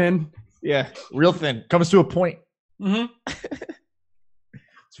sideburns kind of thin. Yeah, real thin. Comes to a point. Mm-hmm.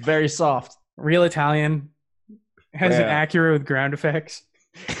 It's very soft. Real Italian. Has an Acura with ground effects.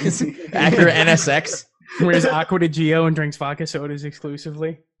 Acura NSX. Wears Aqua de Gio and drinks vodka sodas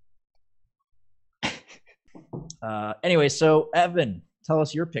exclusively. Anyway, so Evan, tell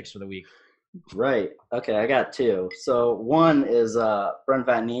us your picks for the week. Right. Okay, I got 2. So one is Brent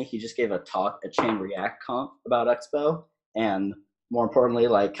Vatney. He just gave a talk at Chain React Conf about Expo, and more importantly,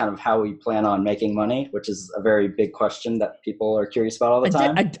 like kind of how we plan on making money, which is a very big question that people are curious about all the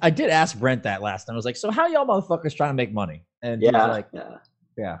time. I did ask Brent that last time. I was like, so how y'all motherfuckers trying to make money? And he was like,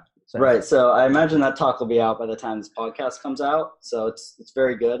 yeah. So. Right. So I imagine that talk will be out by the time this podcast comes out. So it's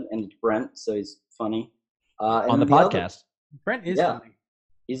very good. And it's Brent, so he's funny. On the podcast. Brent is funny.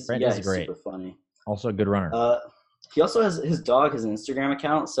 He's great. Super funny. Also a good runner. He also has his dog has an Instagram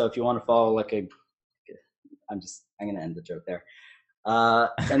account. So if you want to follow I'm going to end the joke there.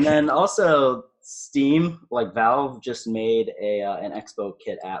 And then also Steam, like Valve just made an Expo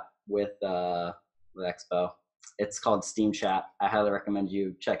kit app with Expo. It's called Steam Chat. I highly recommend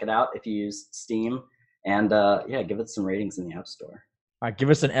you check it out if you use Steam, and give it some ratings in the App Store. All right,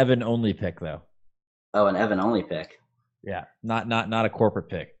 give us an Evan only pick though. Oh, an Evan only pick. Yeah, not a corporate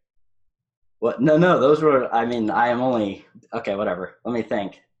pick. What? No, those were. I mean, I am only okay. Whatever. Let me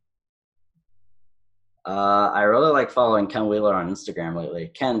think. I really like following Ken Wheeler on Instagram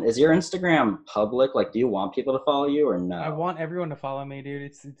lately. Ken, is your Instagram public? Like, do you want people to follow you or no? I want everyone to follow me, dude.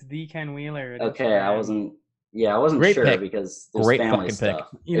 It's the Ken Wheeler. Okay, I wasn't Great sure pick. Because there's Great family fucking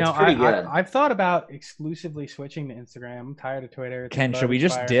stuff. pick. You know, I've thought about exclusively switching to Instagram. I'm tired of Twitter. Ken, should we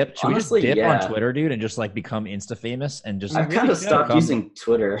just dip? Should we just dip on Twitter, dude, and just like become Insta famous and just? I've kind of stopped using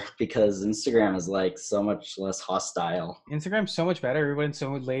Twitter because Instagram is like so much less hostile. Instagram's so much better. Everyone's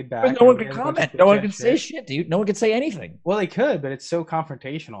so laid back. No one can comment. No one can say shit, dude. No one can say anything. Well, they could, but it's so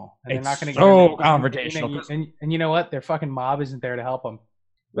confrontational, and they're not going to get so confrontational. And you know what? Their fucking mob isn't there to help them.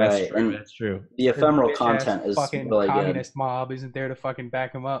 That's true. That's true. The ephemeral content is fucking really good. Communist mob isn't there to fucking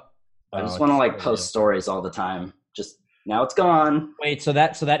back them up. I just want to like post stories all the time. Just now it's gone. Wait, so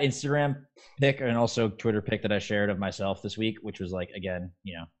that Instagram pic and also Twitter pic that I shared of myself this week, which was like again,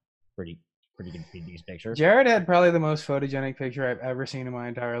 pretty good these pictures. Jared had probably the most photogenic picture I've ever seen in my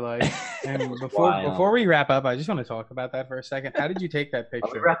entire life. And before we wrap up, I just want to talk about that for a second. How did you take that picture?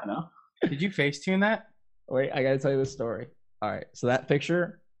 Are we wrapping up? Did you Facetune that? Wait, I gotta tell you this story. All right, so that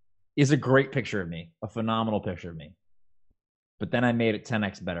picture is a great picture of me, a phenomenal picture of me. But then I made it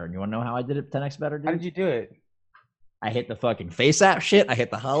 10x better. And you want to know how I did it 10x better, dude? How did you do it? I hit the fucking face app shit. I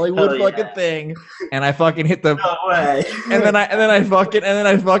hit the Hollywood fucking thing, and I fucking hit the. No way. and then I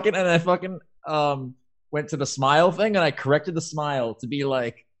fucking went to the smile thing, and I corrected the smile to be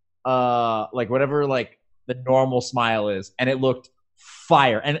like whatever like the normal smile is, and it looked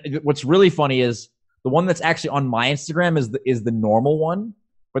fire. And what's really funny is the one that's actually on my Instagram is the normal one.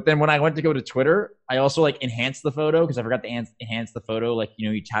 But then when I went to go to Twitter, I also like enhanced the photo because I forgot to enhance the photo. Like,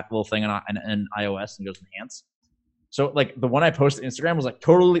 you tap the little thing on iOS and it goes enhance. So like the one I posted Instagram was like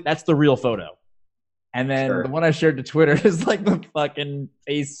totally, that's the real photo. And then the one I shared to Twitter is like the fucking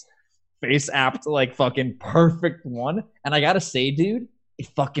face app to like fucking perfect one. And I gotta say, dude, it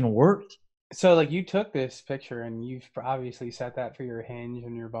fucking worked. So like you took this picture and you've obviously set that for your Hinge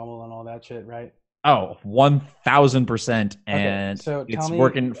and your Bumble and all that shit, right? Oh, 1,000%, and so it's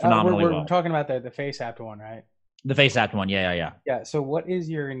working phenomenally well. We're talking about the face app one, right? The face app one, yeah. Yeah. So, what is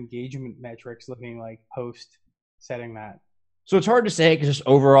your engagement metrics looking like post setting that? So it's hard to say because just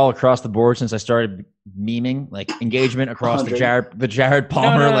overall across the board since I started memeing, like engagement across the Jared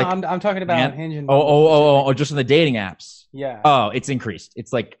Palmer. No, like I'm talking about Hinge and Bumble. Just in the dating apps. Yeah. Oh, it's increased.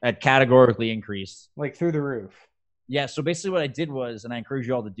 It's like categorically increased. Like through the roof. Yeah. So basically, what I did was, and I encourage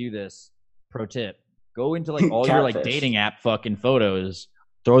you all to do this. Pro tip: go into like all your like dating app fucking photos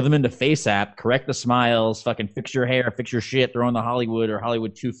throw them into FaceApp, correct the smiles, fucking fix your hair, fix your shit, throw in the Hollywood or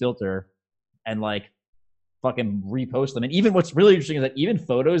Hollywood 2 filter, and like fucking repost them. And even what's really interesting is that even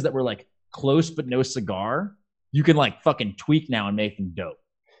photos that were like close but no cigar, you can like fucking tweak now and make them dope.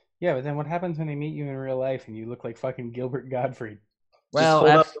 Yeah, but then what happens when they meet you in real life and you look like fucking Gilbert Gottfried?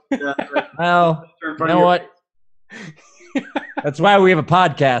 Well, well, you know what? That's why we have a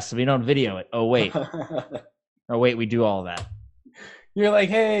podcast, so we don't video it. Oh wait, we do all that. You're like,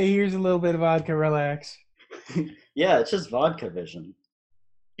 hey, here's a little bit of vodka, relax. Yeah, it's just vodka vision.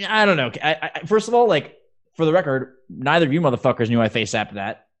 Yeah, I don't know. I first of all, like for the record, neither of you motherfuckers knew I FaceApped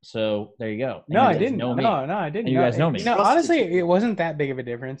that. So there you go. No, I didn't. No, I didn't. And you guys know me. No, honestly, it wasn't that big of a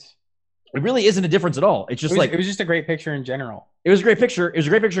difference. It really isn't a difference at all. It's just it was just a great picture in general. It was a great picture. It was a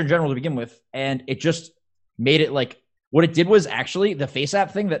great picture in general to begin with, and it just made it like what it did was actually the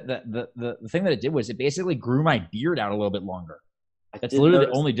FaceApp thing. That the thing that it did was it basically grew my beard out a little bit longer. That's literally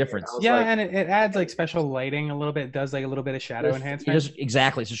the only difference. Yeah, like, and it adds like special lighting a little bit. It does like a little bit of shadow enhancement.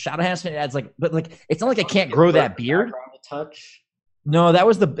 Exactly. So shadow enhancement adds like, but like it's not like I can't grow that beard. Touch. No,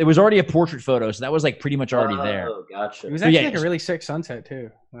 it was already a portrait photo, so that was like pretty much already there. Oh, gotcha. It was actually like a really sick sunset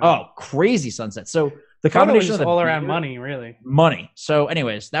too. Oh, crazy sunset. So the combination of all around money, really. Money. So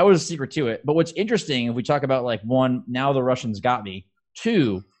anyways, that was a secret to it. But what's interesting, if we talk about like one, now the Russians got me.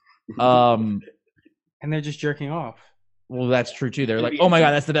 Two, and they're just jerking off. Well, that's true too. They're like, oh my God,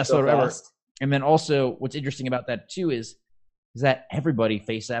 that's the best photo ever. And then also what's interesting about that too is that everybody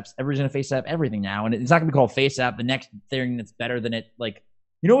FaceApps, everybody's going to FaceApp everything now. And it's not going to be called FaceApp. The next thing that's better than it, like,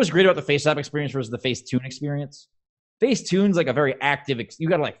 you know what's great about the FaceApp experience versus the Facetune experience? Facetune's like a very active, you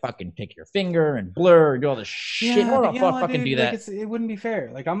got to like fucking pick your finger and blur and do all this shit. Yeah, What the fuck fucking do that? Like it wouldn't be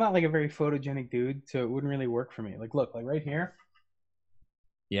fair. Like, I'm not like a very photogenic dude, so it wouldn't really work for me. Like, look, like right here.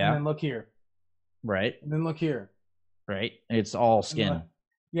 Yeah. And then look here. Right. And then look here. Right. It's all skin.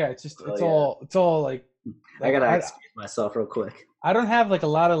 Yeah, it's just, it's all like, I gotta excuse myself real quick. I don't have like a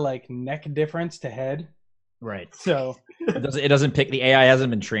lot of like neck difference to head. Right. So it doesn't pick, the AI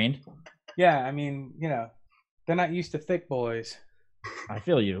hasn't been trained. Yeah, I mean, you know, they're not used to thick boys. I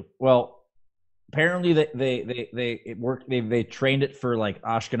feel you. Well, apparently they trained it for like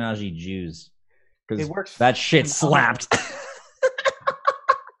Ashkenazi Jews because that shit slapped.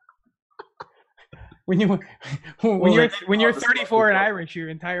 When you're 34 and Irish, your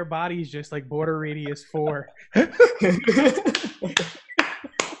entire body is just like border radius 4.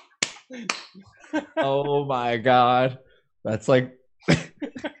 Oh my God, that's like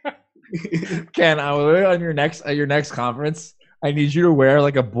Ken. On your next conference, I need you to wear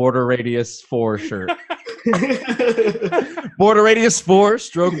like a border radius 4 shirt. Border radius 4,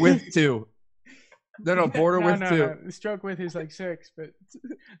 stroke width 2. No, border width 2. No. The stroke width is like 6, but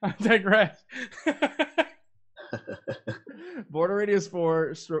I digress. Border radius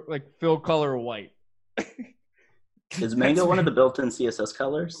 4, stroke like fill color white. Is mango one of the built-in CSS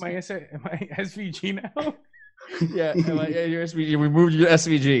colors? Am I SVG now? Yeah, you're SVG. We moved you to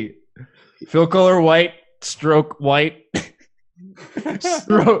SVG. Fill color white, stroke white,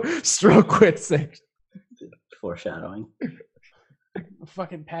 stroke width 6. Foreshadowing.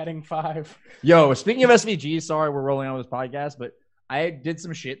 Fucking padding 5. Yo, speaking of SVG, sorry we're rolling on this podcast, but I did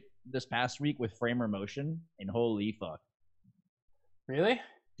some shit this past week with Framer Motion, and holy fuck. Really?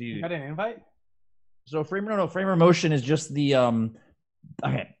 Dude. You got an invite? So Framer Motion is just the okay,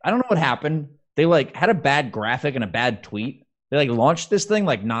 I don't know what happened. They like had a bad graphic and a bad tweet. They like launched this thing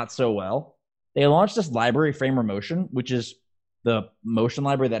like not so well. They launched this library, Framer Motion, which is the motion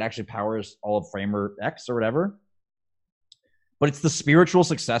library that actually powers all of Framer X or whatever. But it's the spiritual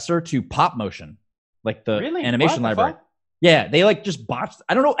successor to Pop Motion, like the animation library. Yeah, they like just botched.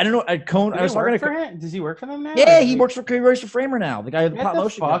 I don't know. Cone. I was talking to him. Does he work for them now? Yeah, he works for Framer now. The guy with the Pop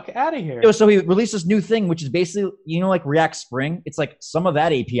Motion. Get the fuck out of here. So he released this new thing, which is basically, you know, like React Spring. It's like some of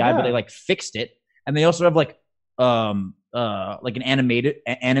that API, but they like fixed it, and they also have like an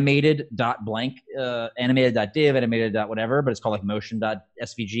animated dot blank, animated dot div, animated dot whatever, but it's called like motion dot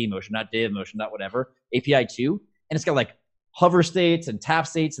svg, motion dot div, motion dot whatever API 2, and it's got like hover states and tap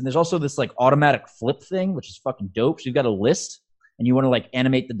states, and there's also this like automatic flip thing, which is fucking dope. So you've got a list and you want to like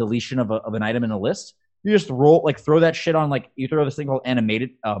animate the deletion of an item in a list. You just throw that shit on, like you throw this thing called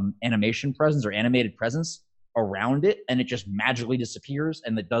animation presence or animated presence around it, and it just magically disappears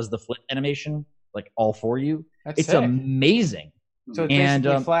and it does the flip animation like all for you. It's sick. Amazing. So it's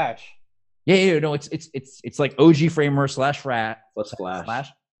basically Flash. Yeah, no, it's like OG Framer /Frat. What's Flash?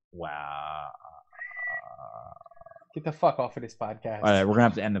 Wow. Get the fuck off of this podcast. All right, we're gonna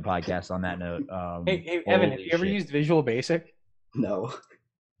have to end the podcast on that note. Hey, Evan, have you ever used Visual Basic? No.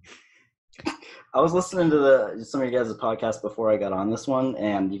 I was listening to some of you guys' podcast before I got on this one,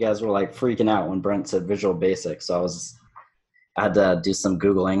 and you guys were like freaking out when Brent said Visual Basic. So I had to do some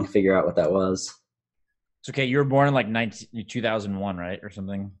Googling, figure out what that was. It's okay. You were born in like 2001, right? Or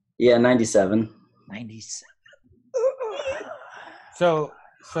something? Yeah, 97. 97.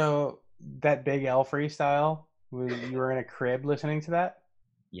 So that Big L freestyle, you were in a crib listening to that?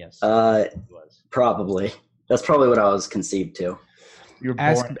 Yes. Probably. That's probably what I was conceived to. You're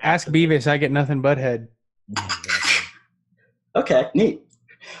ask Beavis. I get nothing but head. Okay, neat.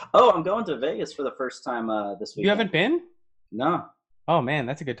 Oh, I'm going to Vegas for the first time this week. You haven't been? No. Oh man,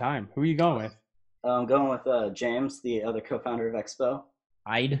 that's a good time. Who are you going with? I'm going with James, the other co-founder of Expo.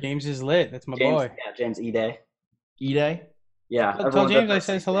 James is lit. That's my boy. Yeah, James E-Day. E-Day? Yeah. Tell James I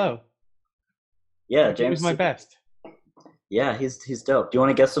says hello. Yeah, James is my best. Yeah, he's dope. Do you want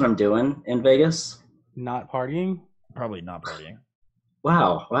to guess what I'm doing in Vegas? Not partying? Probably not partying.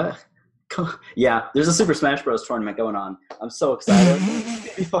 Wow. What? Yeah, there's a Super Smash Bros. Tournament going on. I'm so excited. It's going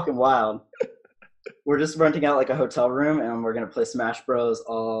to be fucking wild. We're just renting out like a hotel room, and we're going to play Smash Bros.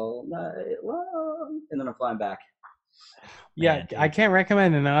 All night long, and then I'm flying back. Yeah, man, I can't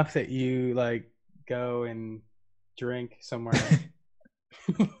recommend enough that you like go and drink somewhere.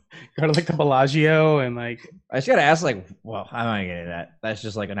 Go to like the Bellagio and like. I just gotta ask, like, well, how am I gonna get that? That's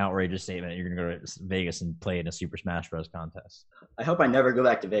just like an outrageous statement. You're gonna go to Vegas and play in a Super Smash Bros. Contest. I hope I never go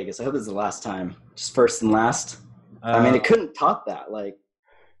back to Vegas. I hope this is the last time, just first and last. I mean, it couldn't top that. Like,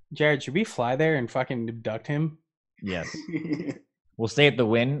 Jared, should we fly there and fucking abduct him? Yes. We'll stay at the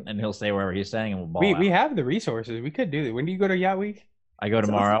Wynn, and he'll stay wherever he's staying, and we'll ball. We have the resources. We could do that. When do you go to Yacht Week? I go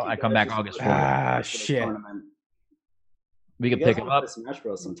tomorrow. I come back August 4th. Ah, shit. We could pick him up. Smash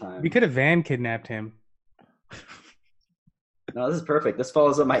Bros. Sometime. We could have van kidnapped him. No, this is perfect. This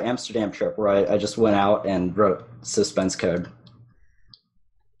follows up my Amsterdam trip where I just went out and wrote suspense code.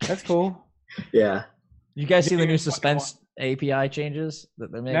 That's cool. Yeah. You guys see the new suspense API changes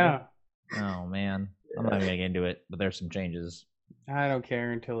that they're making? No. Oh, man. I'm not even going to get into it, but there's some changes. I don't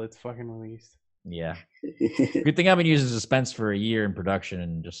care until it's fucking released. Yeah. Good thing I've been using suspense for a year in production,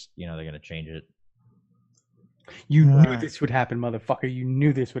 and just, they're going to change it. You knew this would happen, motherfucker. You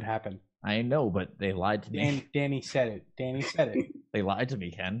knew this would happen. I know, but they lied to me. Danny said it. They lied to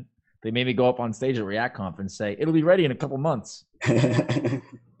me, Ken. They made me go up on stage at ReactConf and say, it'll be ready in a couple months.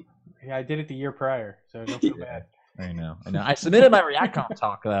 Yeah, I did it the year prior, so don't feel bad. I know. I submitted my ReactConf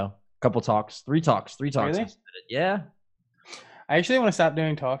talk, though. Three talks. Really? Yeah. I actually want to stop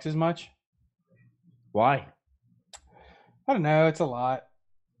doing talks as much. Why? I don't know. It's a lot.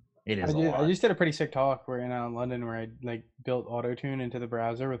 It is a lot. I just did a pretty sick talk in London where I like built autotune into the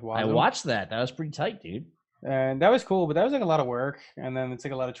browser with Wazoo. I watched that. That was pretty tight, dude. And that was cool, but that was like a lot of work. And then it's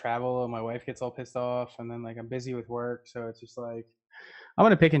like a lot of travel, and my wife gets all pissed off. And then like I'm busy with work, so it's just like I'm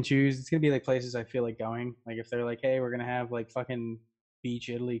gonna pick and choose. It's gonna be like places I feel like going. Like if they're like, hey, we're gonna have like fucking beach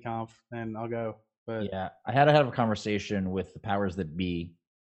Italy conf, then I'll go. But yeah, I had to have a conversation with the powers that be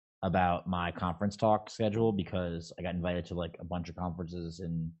about my conference talk schedule, because I got invited to like a bunch of conferences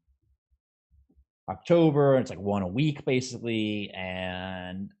in October. It's like one a week basically,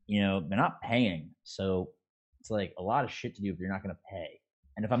 and they're not paying, so it's like a lot of shit to do if you're not going to pay.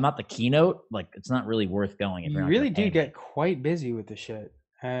 And if I'm not the keynote, like it's not really worth going. If you really do get quite busy with the shit.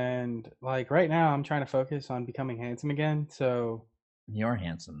 And like right now, I'm trying to focus on becoming handsome again. So you're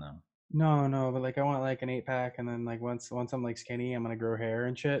handsome though. No, but like I want like an 8-pack, and then like once I'm like skinny, I'm gonna grow hair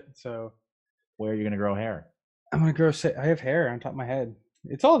and shit. So where are you gonna grow hair? I'm gonna grow. I have hair on top of my head.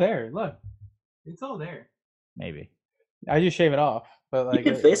 It's all there. Look, it's all there. Maybe I just shave it off. But like you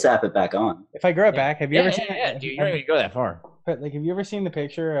can face app it back on. If I grow it back, have you ever seen? Yeah, dude, you don't even go that far. But like, have you ever seen the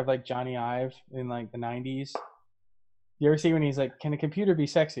picture of like Johnny Ive in like the '90s? You ever see when he's like, "Can a computer be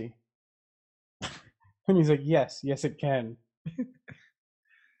sexy?" And he's like, "Yes, it can."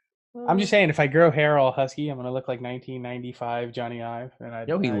 I'm just saying, if I grow hair all husky, I'm gonna look like 1995 Johnny Ive.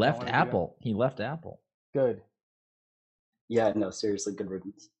 And he left Apple. He left Apple. Good. Yeah, no, seriously, good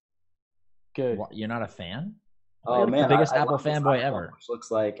riddance. Good. What, you're not a fan? Oh man, the biggest Apple fanboy ever. Which looks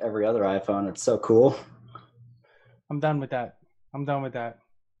like every other iPhone. It's so cool. I'm done with that.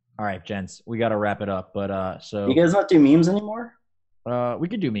 All right, gents, we got to wrap it up. But so you guys not do memes anymore? We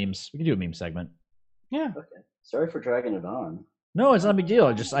could do memes. We could do a meme segment. Yeah. Okay. Sorry for dragging it on. No, it's not a big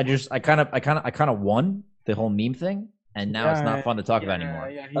deal. I kind of won the whole meme thing, and now it's not fun to talk about anymore.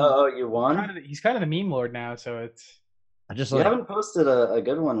 Yeah, you won? He's kind of the meme lord now, so it's. You haven't posted a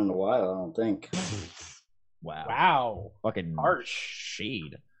good one in a while, I don't think. Wow. Fucking harsh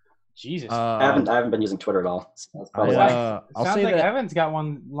shade. Jesus. I haven't been using Twitter at all. So that's probably I'll say like Evan's got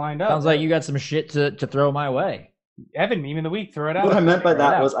one lined up. Sounds like you got some shit to throw my way. Evan, meme of the week. Throw it out. What I meant by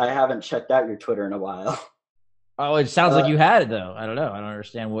that was I haven't checked out your Twitter in a while. Oh, it sounds like you had it though. I don't know. I don't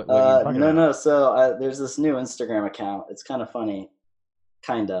understand what you're talking about. No. So there's this new Instagram account. It's kind of funny,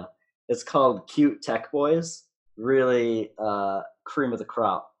 kinda. It's called Cute Tech Boys. Really cream of the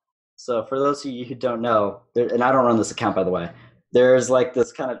crop. So for those of you who don't know, and I don't run this account by the way, there's like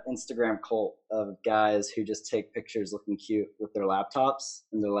this kind of Instagram cult of guys who just take pictures looking cute with their laptops,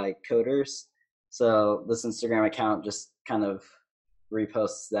 and they're like coders. So this Instagram account just kind of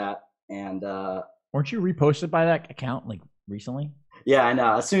reposts that, and weren't you reposted by that account like recently? Yeah, I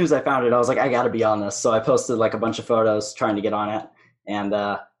know. As soon as I found it, I was like, I got to be on this. So I posted like a bunch of photos trying to get on it, and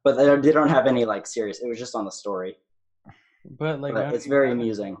but they don't have any like serious. It was just on the story. But it's very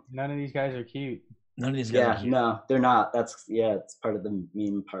amusing. None of these guys are cute. None of these guys are cute. No, they're not. It's part of the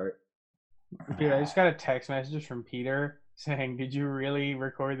meme part. Dude, I just got a text message from Peter saying, "Did you really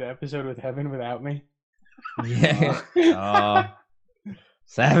record the episode with Evan without me?" Yeah.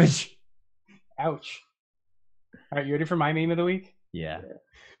 Savage. Ouch. All right, you ready for my meme of the week? Yeah.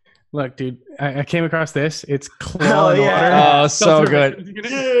 Look, dude, I came across this. It's claw in water. Oh, so good.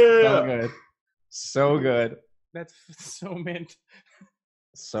 Yeah. So good. So good. That's so mint.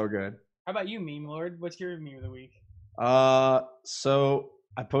 So good. How about you, meme lord? What's your meme of the week? So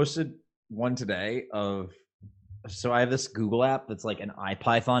I posted one today so I have this Google app that's like an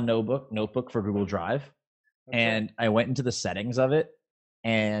IPython notebook for Google Drive. Okay. And I went into the settings of it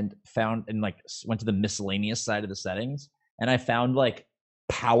and went to the miscellaneous side of the settings, and I found like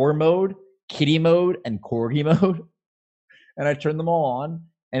power mode, kitty mode, and corgi mode. And I turned them all on,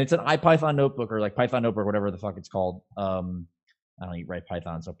 and it's an IPython notebook, or like Python notebook, whatever the fuck it's called. I don't write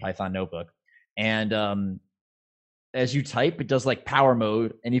Python, so Python notebook. And as you type, it does like power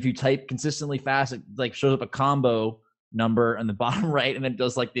mode, and if you type consistently fast, it like shows up a combo number on the bottom right, and then it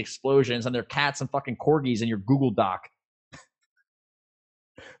does like the explosions, and there are cats and fucking corgis in your Google Doc.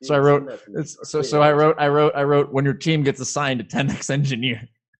 So I wrote when your team gets assigned a 10x engineer.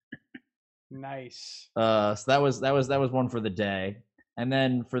 Nice. So that was one for the day. And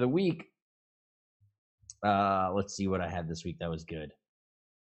then for the week, let's see what I had this week that was good.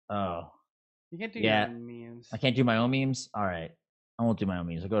 Oh. You can't do your own memes. I can't do my own memes? All right. I won't do my own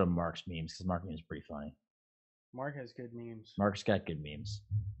memes. I'll go to Mark's memes because Mark's memes is pretty funny. Mark has good memes. Mark's got good memes.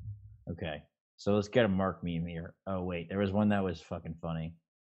 Okay. So let's get a Mark meme here. Oh, wait. There was one that was fucking funny.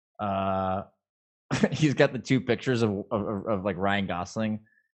 He's got the two pictures of like Ryan Gosling,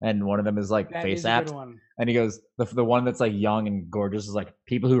 and one of them is like that face is app, and he goes the one that's like young and gorgeous is like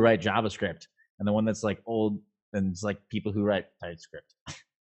people who write JavaScript, and the one that's like old and it's like people who write TypeScript.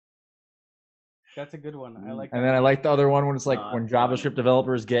 That's a good one. I like that. And then I like the other one when it's like when JavaScript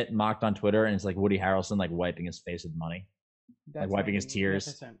developers get mocked on Twitter, and it's like Woody Harrelson like wiping his face with money, like wiping his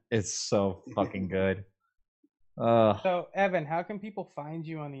tears. It's so fucking good. So Evan, how can people find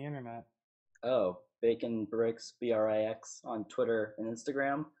you on the internet? Oh, Bacon Bricks, BRIX on Twitter and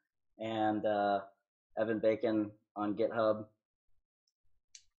Instagram, and Evan Bacon on GitHub.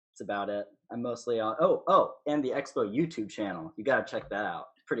 That's about it. I'm mostly on and the Expo YouTube channel. You gotta check that out.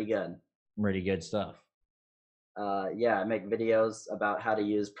 Pretty good. Pretty good stuff. I make videos about how to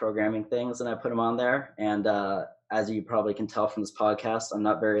use programming things, and I put them on there. And as you probably can tell from this podcast, I'm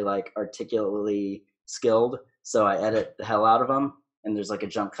not very like articulately skilled, so I edit the hell out of them. And there's like a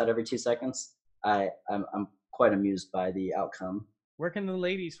jump cut every 2 seconds. I'm quite amused by the outcome. Where can the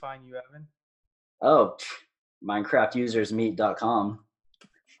ladies find you, Evan? Oh, MinecraftUsersMeet.com.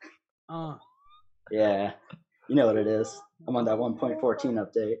 Yeah, you know what it is. I'm on that 1.14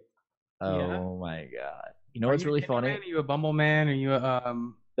 update. Oh my god! You know what's really funny? Are you a Bumble man? Are you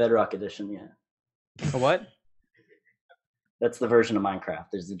a Bedrock Edition? Yeah. A what? That's the version of Minecraft.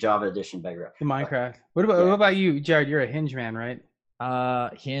 There's the Java Edition Bedrock. The Minecraft. What about you, Jared? You're a Hinge man, right?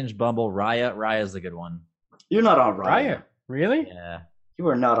 Hinge, Bumble, Raya. Raya's the good one. You're not on Raya. Really? Yeah. You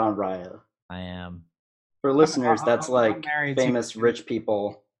are not on Raya. I am. For listeners, that's like famous rich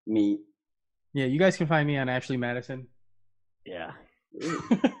people meet. Yeah, you guys can find me on Ashley Madison. Yeah.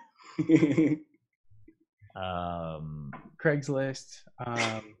 Craigslist.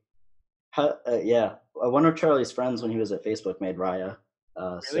 One of Charlie's friends when he was at Facebook made Raya.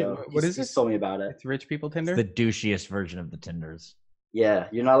 Really? So what is this? He told me about it. It's rich people Tinder? It's the douchiest version of the Tinders. Yeah,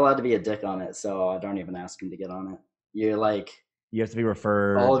 you're not allowed to be a dick on it, so I don't even ask him to get on it. You're like... You have to be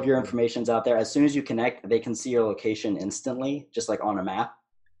referred. All of your information's out there. As soon as you connect, they can see your location instantly, just like on a map.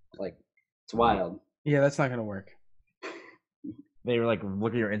 Like, it's wild. Yeah, that's not going to work. They were like,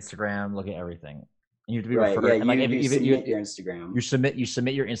 look at your Instagram, look at everything. And you have to be referred. Yeah, and like, you submit your Instagram. You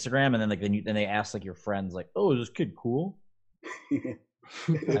submit your Instagram, and then like then they ask like your friends like, oh, is this kid cool?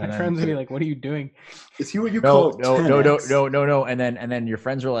 My friends would be like, "What are you doing?" Is he what you call no. And then your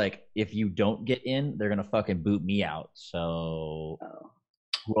friends are like, if you don't get in, they're gonna fucking boot me out. So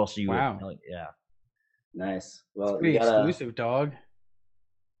who else are you? Wow. With? Yeah. Nice. Well, pretty exclusive, dog.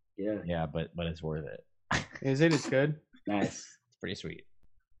 Yeah. Yeah, but it's worth it. Is it? It's good. Nice. It's pretty sweet.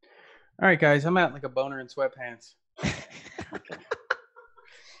 All right, guys. I'm at like a boner in sweatpants. Okay.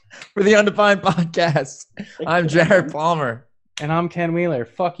 For the Undefined Podcast, I'm Jared Palmer. And I'm Ken Wheeler.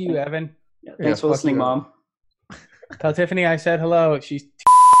 Fuck you, Evan. Yeah, thanks for listening, Mom. Tell Tiffany I said hello. She's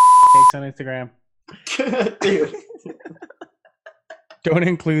on Instagram. Dude. Don't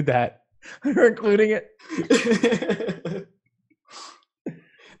include that. You're including it?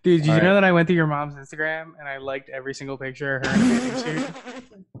 Dude, did you know that I went to your mom's Instagram and I liked every single picture of her in a bathing suit?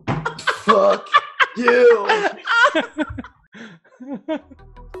 Fuck you.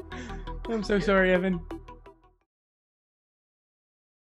 I'm so sorry, Evan.